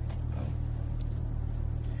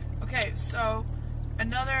 Okay, so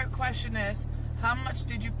another question is, how much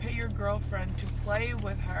did you pay your girlfriend to play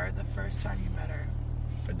with her the first time you met her?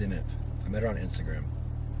 I didn't. I met her on Instagram.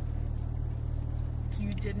 So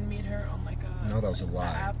you didn't meet her on like a No, that was a an lie.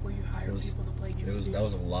 app where you hire It was- people to play games with you? That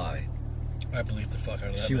was a lie. I believe the fuck out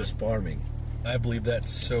of that. She man. was farming. I believe that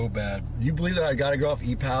so bad. You believe that I got to go off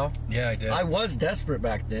ePal? Yeah, I did. I was desperate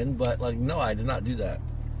back then, but like, no, I did not do that.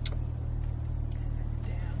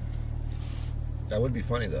 Damn. That would be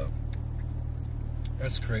funny though.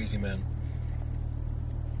 That's crazy, man.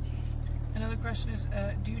 Another question is,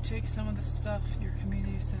 do you take some of the stuff your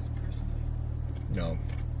community says personally? No,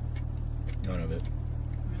 none of it.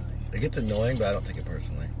 Really? It gets annoying, but I don't take it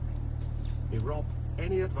personally. Erobb,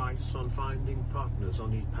 Any advice on finding partners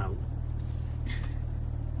on Nmplol?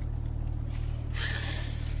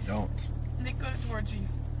 Don't. Nick, go to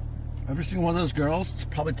orgies. Ever seen one of those girls?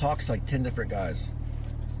 Probably talks to like 10 different guys.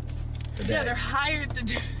 Yeah, they're hired to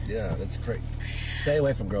do. Yeah, that's crazy. Stay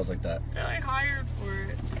away from girls like that. They're like hired for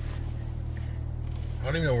it. I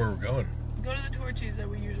don't even know where we're going. Go to the Torchies that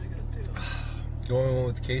we usually go to. Going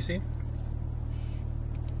with Casey?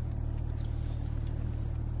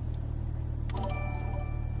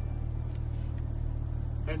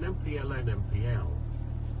 Nmplol.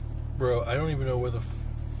 Bro, I don't even know where the...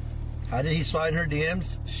 How did he slide in her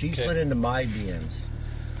DMs? She slid into my DMs.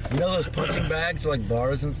 You know those punching bags, like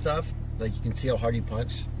bars and stuff? Like you can see how hard you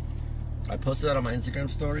punch? I posted that on my Instagram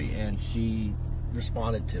story, and she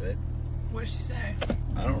responded to it. What did she say?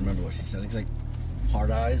 I don't remember what she said. It's like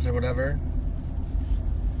hard eyes or whatever.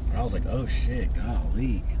 And I was like, oh shit,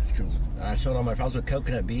 golly. This girl's... I showed all my friends with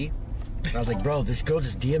Coconut B. And I was like, bro, this girl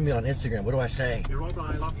just DM'd me on Instagram. What do I say? Erobb,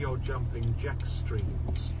 I love your jumping jack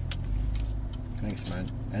streams. Thanks,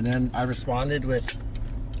 man. And then I responded with,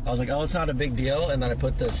 I was like, oh, it's not a big deal. And then I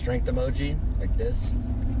put the strength emoji like this.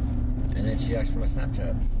 And then she asked for my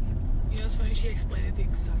Snapchat. You know, it's funny, she explained it the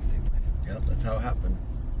exact same way. Yep, that's how it happened.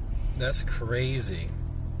 That's crazy.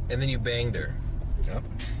 And then you banged her. Yep.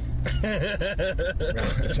 Now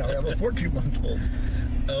we have a 14-month-old.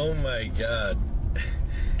 Oh my god.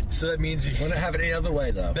 So that means you... Wouldn't have it any other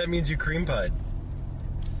way, though. That means you cream pied.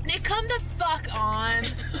 Nick, come the fuck on.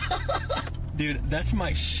 Dude, that's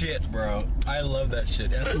my shit, bro. I love that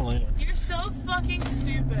shit. Ask Malena. You're so fucking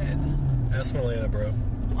stupid. Ask Malena, bro.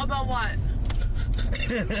 About what?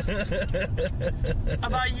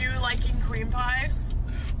 About you liking cream pies?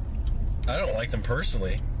 I don't like them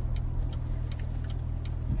personally.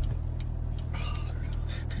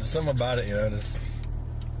 There's something about it, you know, just...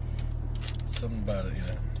 Something about it, you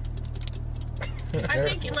know. I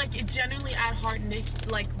think, like, genuinely at heart, Nick,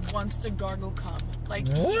 like, wants to gargle cum. Like,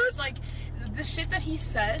 what? He's, like, the shit that he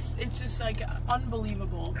says, it's just, like,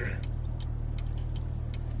 unbelievable.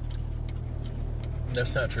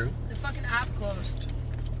 That's not true. The fucking app closed.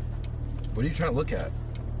 What are you trying to look at?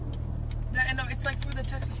 I know, it's, like, for the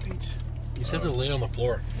text-to-speech. You said to lay on the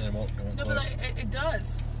floor, and it won't No, close. but, like, it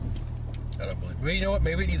does. I don't believe it. Well, you know what?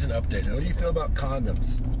 Maybe it needs an update. What do you feel about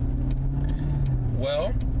condoms?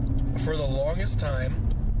 Well, for the longest time,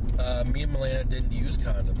 me and Malena didn't use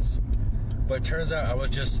condoms. But it turns out I was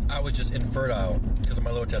just infertile because of my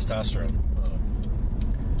low testosterone.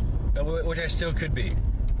 Which I still could be.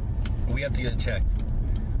 We have to get it checked.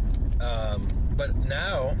 But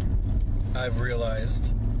now I've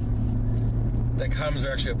realized that condoms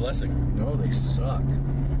are actually a blessing. No, they suck.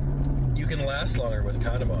 You can last longer with a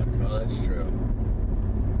condom on. Oh, that's true.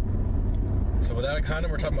 So without a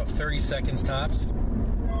condom, we're talking about 30 seconds tops.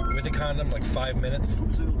 With a condom, like 5 minutes.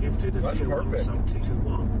 That's perfect.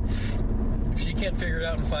 If she can't figure it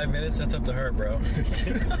out in 5 minutes, that's up to her, bro.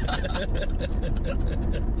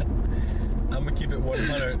 I'm gonna keep it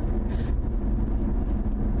 100.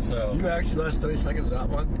 So You actually last 30 seconds without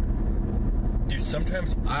one? dude,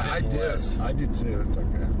 sometimes even I did. less. I did too. It's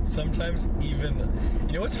okay. Sometimes even...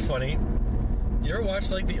 You know what's funny? You ever watch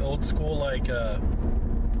like the old school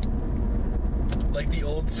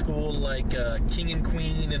King and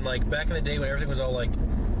Queen, and like back in the day when everything was all like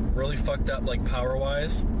really fucked up, like power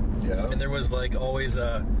wise? Yeah. And there was like always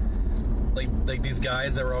like these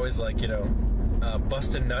guys that were always like, you know,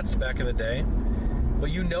 busting nuts back in the day. But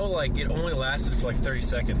you know, like it only lasted for like 30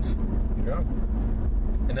 seconds. Yeah.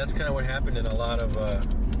 And that's kind of what happened in a lot of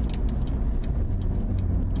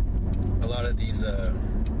these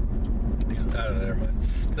I don't know, never mind.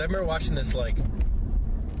 'Cause I remember watching this like...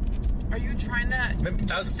 Are you trying to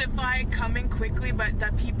justify coming quickly, but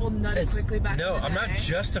that people nutted quickly back in the day? No, I'm not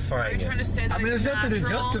justifying Are you trying to say that I mean, it's there's nothing to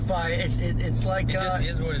natural? justify. It's like... It just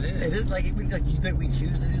is what it is. Is it like you think we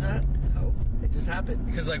choose to do that? No. It just happens.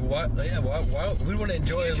 Because like why we want to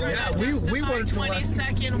enjoy as long You're as... trying to we justify wanted to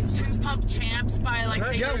 20-second two-pump champs by like...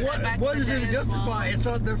 they Yeah, did that back what in is the it day to as well. justify? It's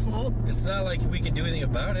not their fault. It's not like we can do anything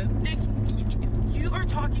about it. Nick, you are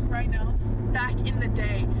talking right now back in the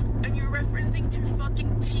day, and you're referencing to fucking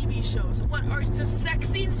TV shows. What are the sex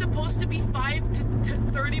scenes supposed to be 5 to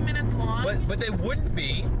 30 minutes long? But they wouldn't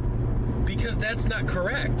be, because that's not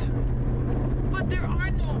correct. But there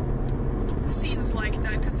are no scenes like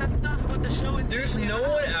that, because that's not what the show is. There's really no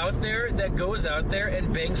about. one out there that goes out there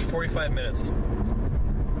and bangs 45 minutes.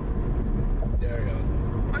 There you go.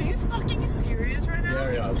 Are you fucking serious right now?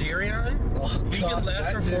 There you go. Darion? Oh, He God, can last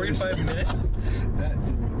that for dude 45 is- minutes? That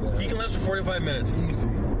dude, He can last for 45 minutes. easy.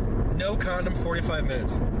 No condom, 45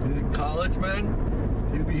 minutes. Dude, in college, man,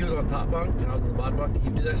 he was on the top bunk and I was on the bottom bunk.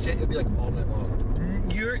 He'd do that shit, it'd be like all night long.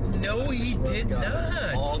 No, he did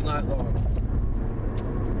not. All night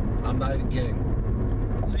long. I'm not even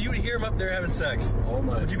kidding. So you would hear him up there having sex. All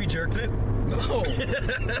night. Would you be jerking it? No.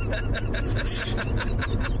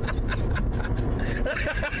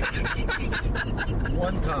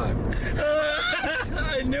 One time.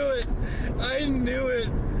 I knew it. I knew it.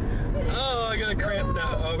 Oh, I got a cramp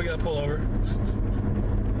now. Oh, we gotta pull over.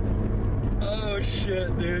 Oh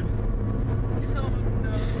shit, dude. Oh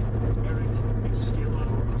no. Eric is still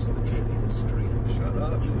on us the Jelly stream. Shut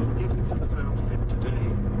up. You will get into that outfit today,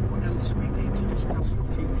 or else we need to discuss your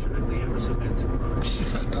future in the Erobb Enterprise.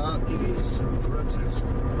 Shut up. It is grotesque,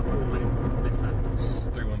 appalling, nefarious.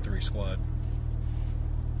 313 squad.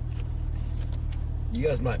 You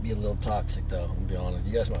guys might be a little toxic, though. I'm gonna be honest.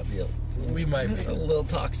 You guys might be We might be. a little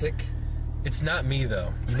toxic. It's not me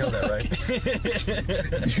though. You know that, right?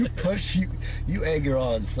 You egg her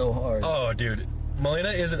on so hard. Oh, dude. Malena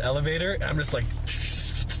is an elevator. I'm just like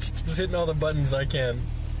just hitting all the buttons I can.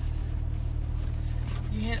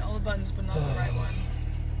 You hit all the buttons, but not the right one.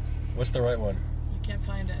 What's the right one? You can't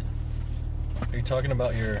find it. Are you talking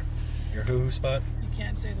about your hoo-hoo spot? You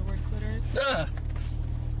can't say the word clitoris. Ah!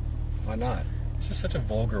 Why not? This is such a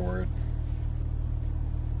vulgar word.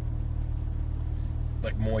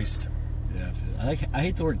 Like moist. Yeah, I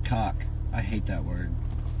hate the word cock. I hate that word.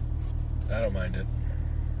 I don't mind it.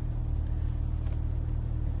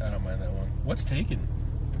 I don't mind that one. What's taken?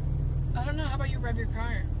 I don't know. How about you rev your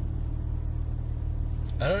car?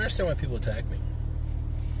 I don't understand why people attack me.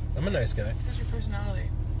 I'm a nice guy. It's because your personality.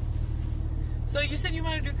 So you said you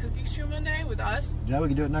want to do cooking stream one day with us? Yeah, we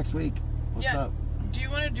can do it next week. What's Yeah. up? Do you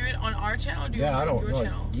want to do it on our channel or do you Yeah, I want to do don't it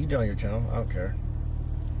on know. your channel? You can do it on your channel. I don't care.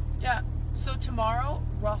 Yeah. So tomorrow,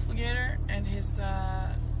 Rufflegator and his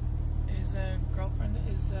girlfriend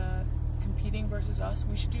is competing versus us.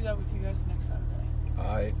 We should do that with you guys next Saturday.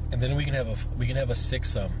 Alright. And then we can have a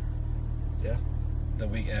six-some Yeah. the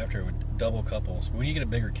week after with double couples. We need to get a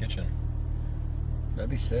bigger kitchen. That'd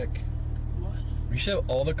be sick. What? We should have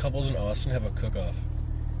all the couples in Austin have a cook-off,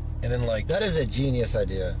 and then like That is a genius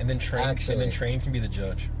idea. and then Train Actually. and then Train can be the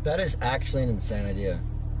judge. That is actually an insane idea.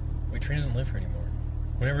 Wait, Train doesn't live here anymore.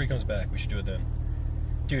 Whenever he comes back, we should do it then.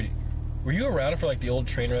 Dude, were you around for like the old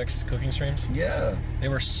Trainwreck's cooking streams? Yeah. They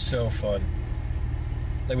were so fun.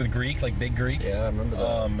 Like with Greek, like Big Greek. Yeah, I remember that.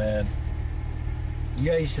 Oh man.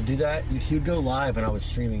 Yeah, I used to do that. He'd go live and I was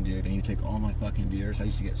streaming, dude, and he'd take all my fucking beers. I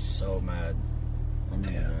used to get so mad. I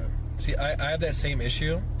remember Yeah. that. See, I have that same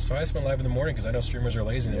issue, so I just went live in the morning because I know streamers are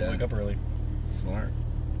lazy and they Yeah. wake up early. Smart.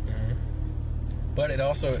 But it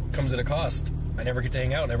also comes at a cost. I never get to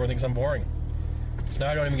hang out and everyone thinks I'm boring. So now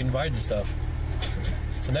I don't even get invited to stuff.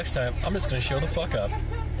 So next time, I'm just going to show the fuck up.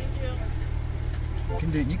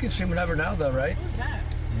 You can stream whenever now, though, right? Who's that?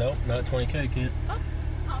 Nope, not at 20K, can't. Oh,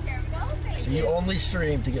 here we go. Thank So you only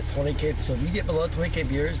stream to get 20K. So if you get below 20K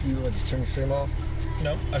viewers, do you just turn your stream off?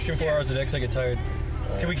 No, I stream 4 hours a day because I get tired.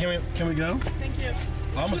 Can we go? Thank you.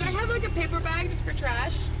 Almost. Can I have like a paper bag just for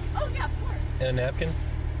trash? Oh, yeah, of course. And a napkin? Do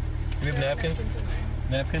we have napkins?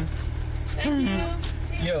 Napkin? Thank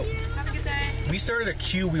you. Yo, Have a good day. we started a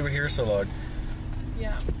queue. We were here so long.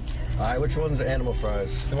 Yeah. Alright, which one's the animal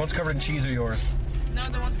fries? The ones covered in cheese are yours. No,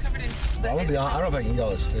 the one's covered in. I'm gonna be honest, I don't know if I can eat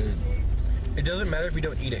all this food. It doesn't matter if we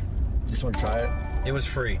don't eat it. Just want to try it? It was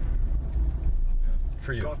free.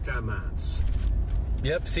 For you. Goddamn ads.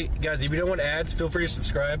 Yep, see, guys, if you don't want ads, feel free to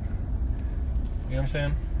subscribe. You know what I'm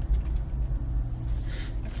saying?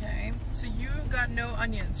 Okay. So you got no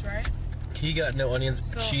onions, right? He got no onions,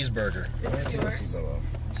 So- cheeseburger. This is yours. This Seatbelt off.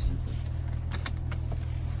 I'm stupid.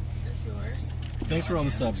 is yours. Thanks for all the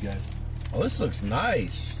subs, guys. Oh, this looks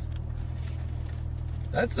nice.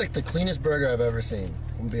 That's like the cleanest burger I've ever seen.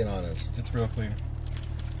 I'm being honest. It's real clean.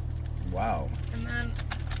 Wow. And then,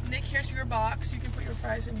 Nick, here's your box. You can put your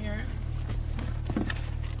fries in here.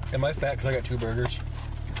 Am I fat because I got 2 burgers?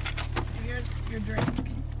 Here's your drink.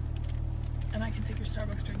 And I can take your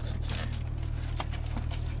Starbucks drink back here.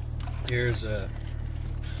 Here's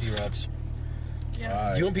Erobb's.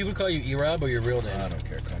 Yeah. Do you want people to call you Erobb or your real name? I don't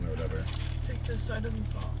care. Call me whatever. Take this so it doesn't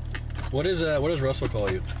fall. What does Russell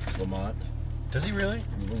call you? Lamont. Does he really?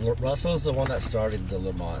 Russell's the one that started the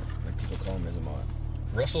Lamont. Like people call me Lamont.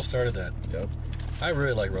 Russell started that. Yep. I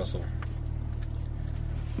really like Russell.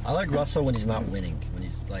 I like Russell when he's not winning. When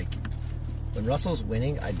he's like, when Russell's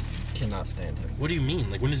winning, I cannot stand him. What do you mean?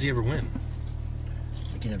 Like, when does he ever win?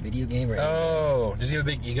 Like in a video game or Oh, does he have a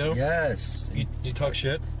big ego? Yes. You talk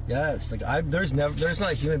shit? Yes. Like there's not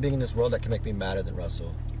a human being in this world that can make me madder than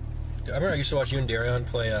Russell. I remember I used to watch you and Darion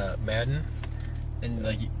play Madden, and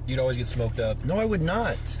like you'd always get smoked up. No, I would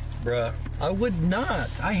not. Bruh. I would not.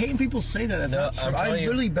 I hate when people say that. That's No, not true. I'm I'm telling you.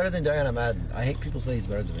 literally better than Diana Madden. I hate people say he's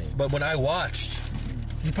better than me. But when I watched...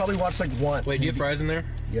 You probably watched like once. Wait, do you have fries in there?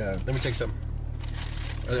 Yeah. Let me take some.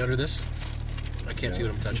 Are they under this? I can't see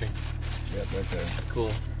what I'm touching. Yep, right there.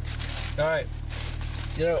 Cool. All right.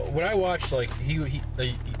 You know, when I watched, like,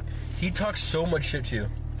 he talks so much shit to you.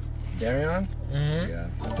 Darion? Mm-hmm. Yeah.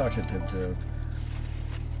 I talk shit to him too.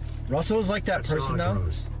 Russell's like that person though,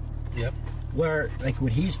 Yep. where like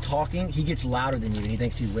when he's talking, he gets louder than you, and he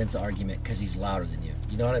thinks he wins the argument because he's louder than you.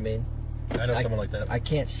 You know what I mean? I know someone like that. I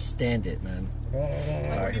can't stand it, man. Alright, Would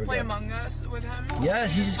here you we play go. Among Us with him? Yeah,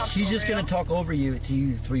 he's just gonna talk over you till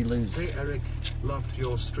you three lose. Hey Eric, loved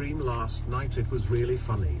your stream last night, it was really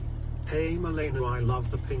funny. Hey Malena, I love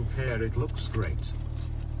the pink hair, it looks great.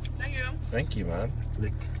 Thank you. Thank you, man.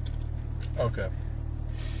 Nick. Okay.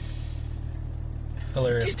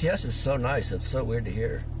 Hilarious. GTS is so nice. It's so weird to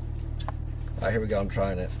hear. All right, here we go. I'm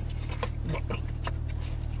trying it.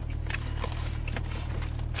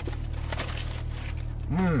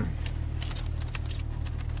 Mmm.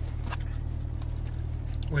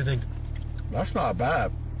 What do you think? That's not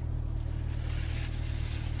bad.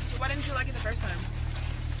 So why didn't you like it the first time?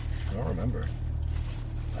 I don't remember.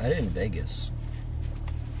 I did in Vegas.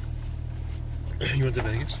 You went to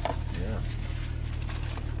Vegas?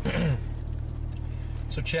 Yeah.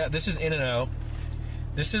 So, chat, this is In-N-Out.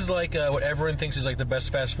 This is like what everyone thinks is like the best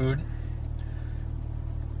fast food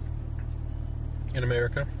in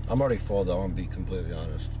America. I'm already full, though. I'm going to be completely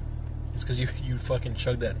honest. It's because you fucking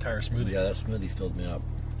chugged that entire smoothie. Yeah, that smoothie filled me up.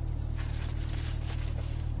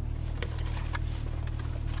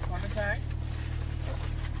 Heart attack.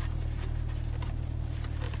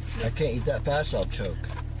 I can't eat that fast. I'll choke.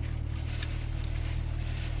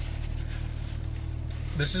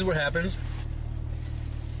 This is what happens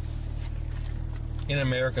in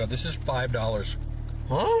America. This is $5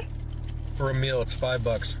 Huh? for a meal. It's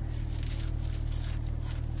 $5.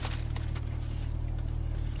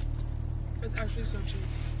 It's actually so cheap.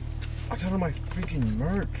 I got on my freaking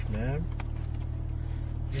merch, man.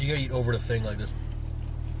 Yeah, you gotta eat over the thing like this.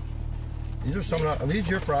 These are some. Are these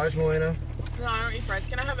your fries, Malena? No, I don't eat fries.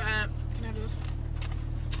 Can I have those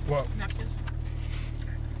What? napkins?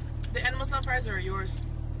 The animal style fries are yours.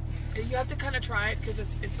 You have to kind of try it because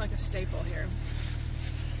it's like a staple here.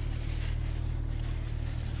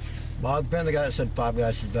 Mod Ben, the guy that said Five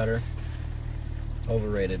Guys is better.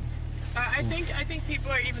 Overrated. I think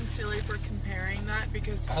people are even silly for comparing that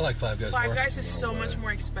because I like Five Guys Five more. Guys is so much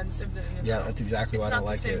more expensive than In-N-Out. Yeah, that's exactly why I don't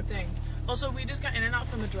like It's not it. the same thing. Also, we just got In-N-Out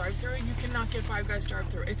from the drive-thru. You cannot get Five Guys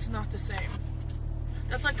drive-thru. It's not the same.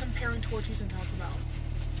 That's like comparing Torchy's and Taco Bell.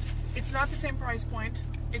 It's not the same price point.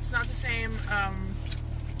 It's not the same.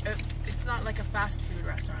 It's not like a fast food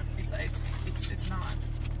restaurant. It's not.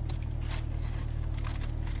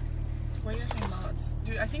 Why are you guys saying mods?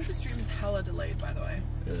 Dude, I think the stream is hella delayed, by the way.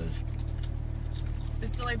 It is.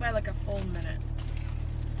 It's delayed by like a full minute.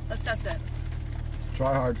 Let's test it.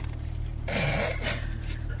 Try hard.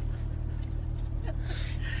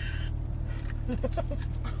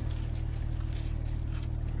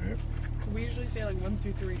 Yep. We usually say like 1,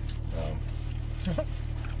 2, 3.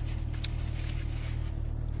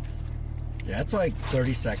 Yeah, it's like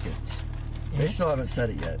 30 seconds. They still haven't said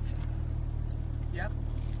it yet. Yep.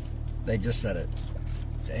 They just said it.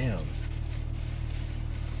 Damn.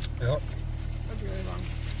 Yep. That's really long.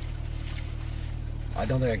 I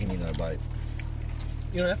don't think I can eat another bite.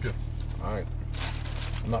 You don't have to. All right.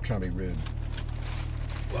 I'm not trying to be rude.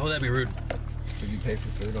 Why would that be rude? Did you pay for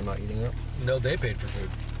food? I'm not eating it. No, they paid for food.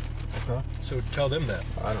 Okay. So tell them that.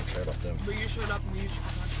 I don't care about them. But you showed up and we usually come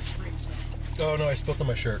on for free, so. Oh, no, I spilled on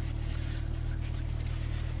my shirt.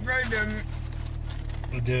 No, you didn't.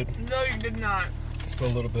 I did. No, you did not. I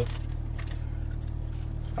spilled a little bit.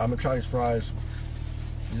 I'm gonna try these fries.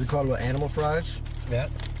 These are called what, animal fries? Yeah.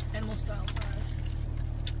 Animal style fries.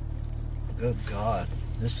 Good God.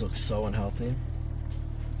 This looks so unhealthy.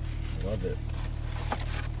 I love it.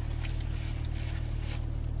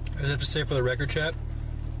 I have to say for the record, chat,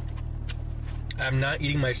 I'm not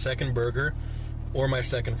eating my second burger or my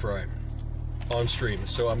second fry on stream.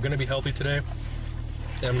 So I'm going to be healthy today,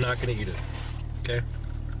 and I'm not going to eat it. Okay?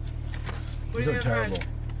 What These do are you think of terrible. fries?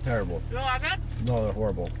 Terrible. You don't like it? No, they're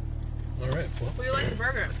horrible. All right. Well, What do you like the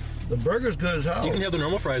burger? The burger's good as hell. you can have the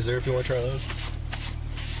normal fries there if you want to try those.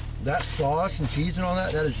 That sauce and cheese and all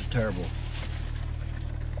that, that is just terrible.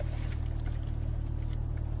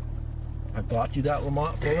 I bought you that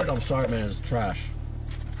Lamont forward. I'm sorry, man. It's trash.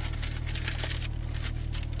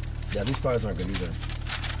 Yeah, these fries aren't good either.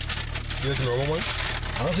 You like the normal ones?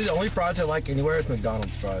 Honestly, the only fries I like anywhere is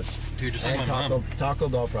McDonald's fries. Dude, just like And my mom. Taco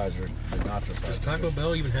Bell fries are the nacho fries. Does Taco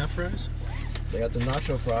Bell even have fries? They got the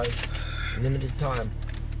nacho fries, limited time.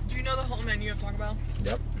 Do you know the whole menu of Taco Bell?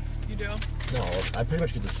 Yep. You do? No, I pretty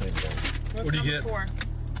much get the same thing. What do you number get? 4?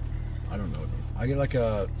 I don't know. I get like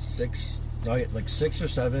a 6. No, I get like 6 or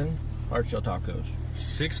 7 hard shell tacos.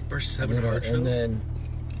 6 or 7 hard shell? And then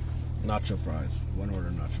nacho fries. One order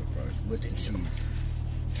nacho fries with cheese.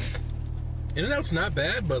 In-N-Out's not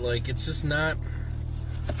bad, but like it's just not.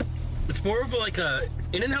 It's more of like a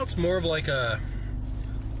In-N-Out's more of like a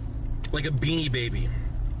Beanie Baby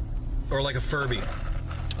or like a Furby.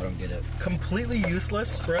 I don't get it. Completely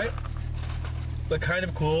useless, right? But kind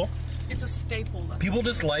of cool. It's a staple. People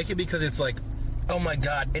just like it because it's like, oh my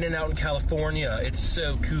god, In-N-Out in California, it's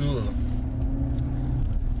so cool.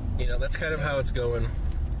 You know, that's kind of how it's going.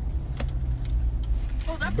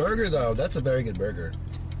 Oh, that Burger though, that's a very good burger.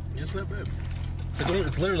 It's not bad.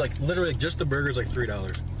 It's literally just the burger's like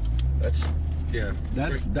 $3. Yeah.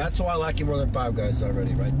 That's why I like you more than Five Guys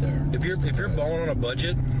already, right there. If you're balling on a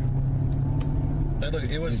budget, look,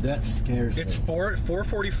 it was. Dude, that scares me. It's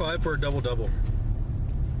 $4.45 for a double.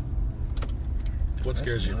 What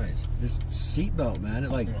scares you? Nice. This seatbelt, man.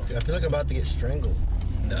 It like I feel like I'm about to get strangled.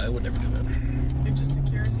 No, I would never do that. It just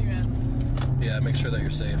secures you in. Yeah, make sure that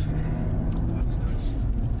you're safe. That's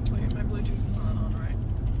nice. Wait, my Bluetooth is not on, right?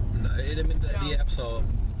 No, I mean the app's all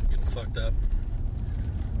getting fucked up.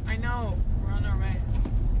 I know. We're on our way.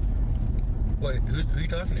 Wait, who are you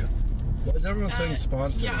talking to? What is everyone saying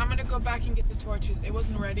sponsor? Yeah, I'm gonna go back and get the torches. It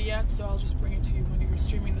wasn't ready yet, so I'll just bring it to you when you're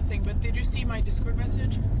streaming the thing. But did you see my Discord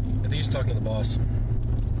message? I think he's talking to the boss.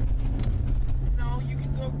 No, you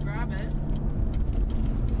can go grab it.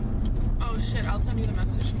 Oh shit, I'll send you the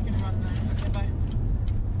message. You can run there. Okay, bye.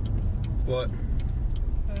 What?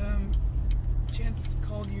 Chance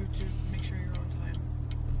called you to make sure you're on time.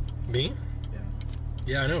 Me? Yeah.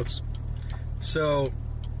 Yeah, I know it's. So,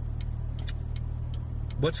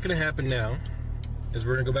 what's gonna happen now is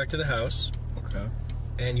we're gonna go back to the house. Okay.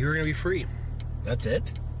 And you're gonna be free. That's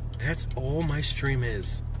it? That's all my stream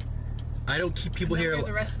is. I don't keep people And then here. we have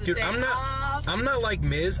the rest of the Dude, day off. I'm not like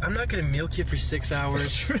Miz. I'm not gonna milk you for 6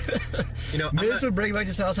 hours. You know, Miz would bring back to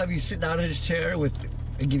his house, have you sit down in his chair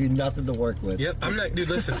and give you nothing to work with. Yep, I'm not. Dude,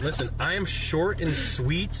 listen. I am short and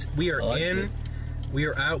sweet. We are like in. it. We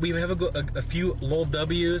are out. We have a few little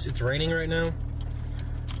W's. It's raining right now.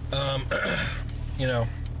 You know.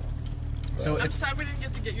 So I'm it's. sad we didn't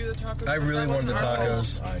get to get you the tacos. I but really that wanted the wasn't our fault.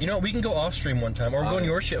 tacos. You know, we can go off stream one time, or go on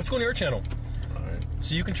your shit. Let's go on your channel, Alright.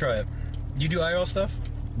 so you can try it. You do IRL stuff?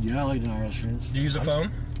 Yeah, I like doing IRL streams. Do you use a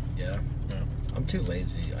phone? Yeah. No. I'm too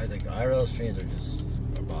lazy. I think IRL streams are just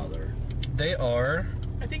a bother. They are.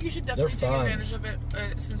 I think you should definitely take fun. advantage of it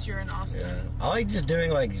since you're in Austin. Yeah. I like just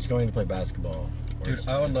doing just going to play basketball. Dude,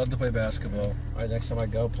 I would love to play basketball. Alright, next time I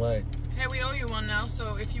go play. Hey, we owe you one now,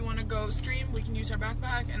 so if you want to go stream, we can use our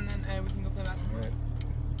backpack, and then we can go play basketball. Alright.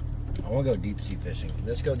 I want to go deep sea fishing.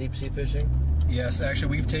 Let's go deep sea fishing. Yes, actually,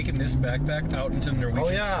 we've taken this backpack out into the Norwegian. Oh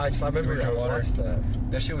yeah, I remember Norwegian I watched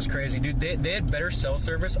that. That shit was crazy, dude. They had better cell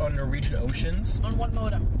service on Norwegian Oceans On one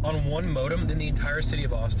modem. on one modem than the entire city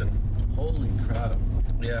of Austin. Holy crap!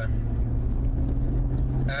 Yeah.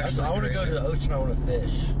 Actually, I want to go to the ocean. I want to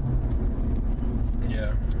fish.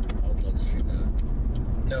 Yeah. I would love to shoot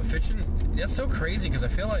that. No, fishing. That's so crazy because I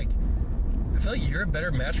feel like you're a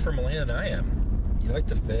better match for Malena than I am. You like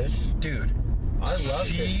to fish, Dude. I love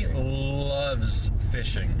She fishing. loves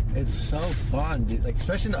fishing. It's so fun, dude. Like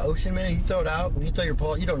especially in the ocean, man. You throw it out when you throw your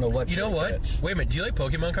pole. You don't know what. You know what? Catch. Wait a minute. Do you like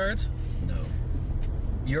Pokemon cards? No.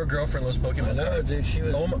 Your girlfriend loves Pokemon I know, cards. dude. She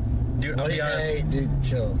was. Oh my, dude, I'll be honest. Hey, dude,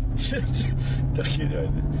 chill.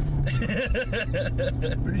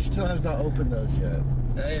 But he still has not opened those yet.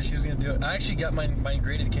 Yeah, she was gonna do it. I actually got mine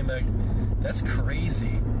graded. Came back. That's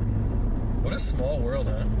crazy. What a small world,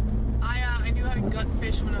 huh? I knew how to gut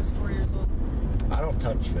fish when I was 4 years old. I don't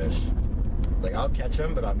touch fish. Like I'll catch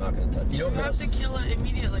them, but I'm not gonna touch them. You don't You have to kill it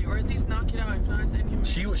immediately, or at least knock it out if not inhumane.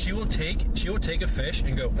 She will take a fish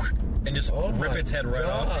and go and just Oh rip my its head right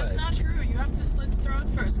off. God. That's not true. You have to slit the throat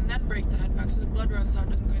first and then break the head back so the blood runs out,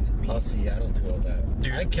 doesn't go into the meat. Oh, see, I don't do all that.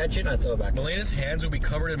 Dude. I catch it and I throw it back. Melena's hands will be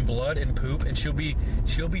covered in blood and poop, and she'll be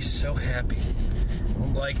so happy.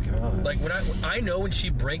 Like when I know when she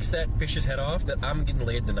breaks that fish's head off that I'm getting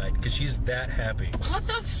laid tonight because she's that happy. What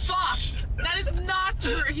the fuck? That is not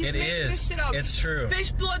true. He's It making is. this shit up. It's true.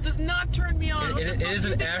 Fish blood does not turn me on. It- What it- the it fuck is do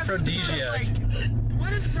you an think? I'm some sort of, aphrodisiac.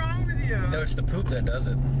 what is wrong with you? No, it's the poop that does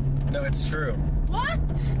it. No, it's true. What?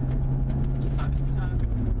 You fucking suck.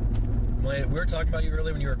 Melena, we were talking about you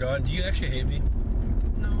earlier when you were gone. Do you actually hate me?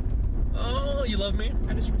 No, Oh, you love me?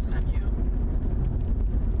 I just resent you.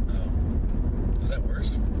 Oh. Is that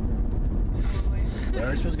worse? Probably.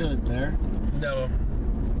 Are you supposed to go there? No.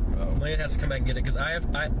 Malena has to come back and get it because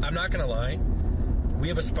I'm not gonna lie. We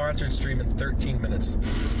have a sponsored stream in 13 minutes. See,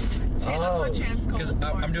 that's what Chance called Because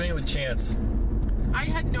I'm doing it with Chance. I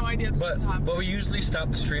had no idea this was happening. But we usually stop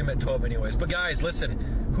the stream at 12 anyways. But guys, listen,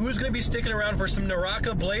 who's gonna be sticking around for some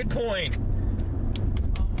Naraka Blade Point?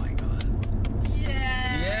 Oh my god.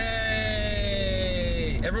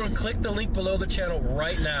 Yay! Everyone click the link below the channel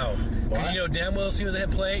right now. Because you know damn well as soon as I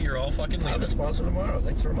hit play, you're all fucking leaving. I have a sponsor tomorrow.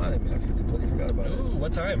 Thanks for reminding me. I completely forgot about it. Ooh,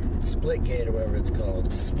 what time? Splitgate or whatever it's called.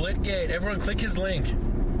 Splitgate. Everyone click his link.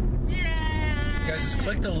 Yeah. Guys, just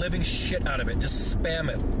click the living shit out of it. Just spam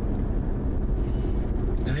it.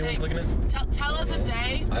 Is anyone clicking it? Tell us a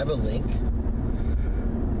day. I have a link.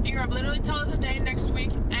 Erobb, literally tell us a day next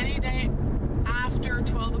week, any day after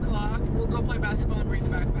 12 o'clock. We'll go play basketball and bring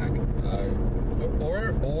the backpack.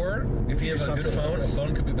 Or if you have a good phone, a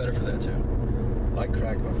phone could be better for that too. I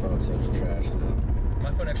cracked my phone, so it's trash now.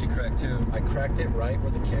 My phone actually cracked too. I cracked it right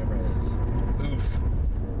where the camera is. Oof.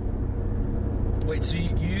 Wait, so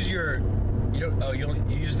you use your... You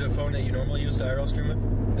use the phone that you normally use to IRL stream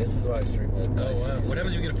with? This is what I stream with. Oh, wow. What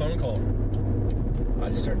happens if you get a phone call? I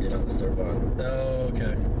just started getting on the third one. Oh,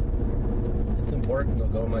 okay. It's important. They'll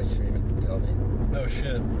go on my stream and tell me. Oh,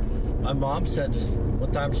 shit. My mom said just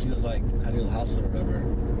one time she was like, I do the house or whatever.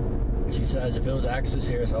 She says, if it was actually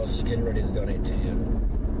serious, I was just getting ready to donate to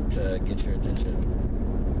you to get your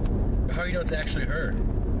attention. How do you know it's actually her?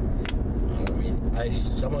 I mean,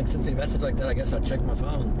 someone sent me a message like that. I guess I checked my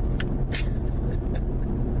phone.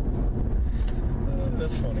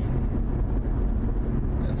 That's funny.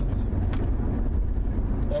 That's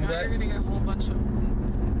awesome. Well, I'm Now glad you're gonna get a whole bunch of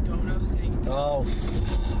donos saying, Oh,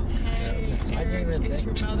 hey, I didn't Eric, even it's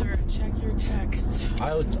think. your mother. Check your texts.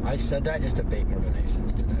 I said that just to bait more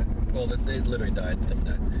donations today. Well, they literally died. The thing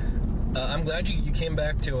died. I'm glad you came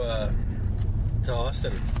back to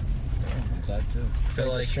Austin. I'm glad too. Feel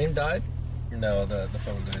Wait, like the stream died? No, the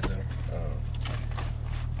phone died though. Oh.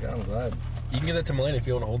 Yeah, I'm glad. You can give that to Malena if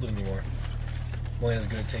you don't hold it anymore. Malena's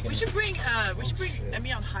good at taking. We should bring shit.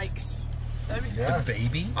 Emmy on hikes. That'd be fun. Yeah. the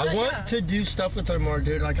baby. I Yeah, want yeah. to do stuff with her more,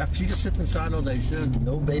 dude. Like, if she just sits inside all day, she has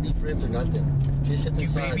no baby friends or nothing. She sits Do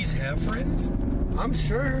inside. babies have friends? I'm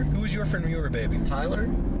sure. Who was your friend when you were a baby? Tyler?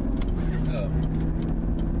 Oh.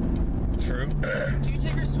 True. Do you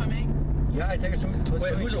take her swimming? Yeah, I take her swimming.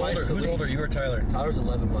 Wait, who's older? Who's older, you or Tyler? Tyler's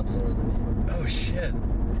 11 months older than me. Oh shit!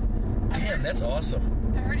 Damn, that's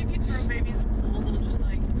awesome. I heard if you throw babies in the pool, they'll just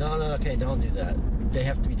like. No, okay, don't do that. They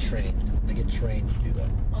have to be trained. They get trained to do that.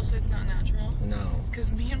 Also, it's not natural. No.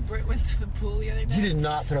 Because me and Britt went to the pool the other day. You did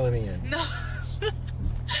not throw me in. No.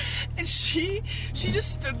 And she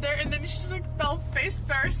just stood there, and then she just like fell face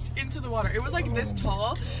first into the water. It was like this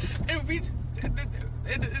tall, and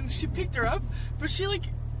and she picked her up, but she like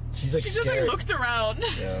She's like she just scared. like looked around.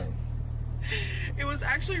 Yeah. It was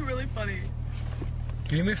actually really funny.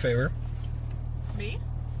 Can you do me a favor, Me?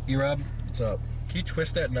 Erobb? What's up? Can you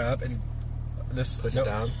twist that knob and this? Push it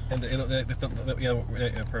down? And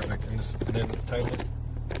yeah, perfect. And then tighten it.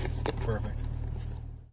 Perfect.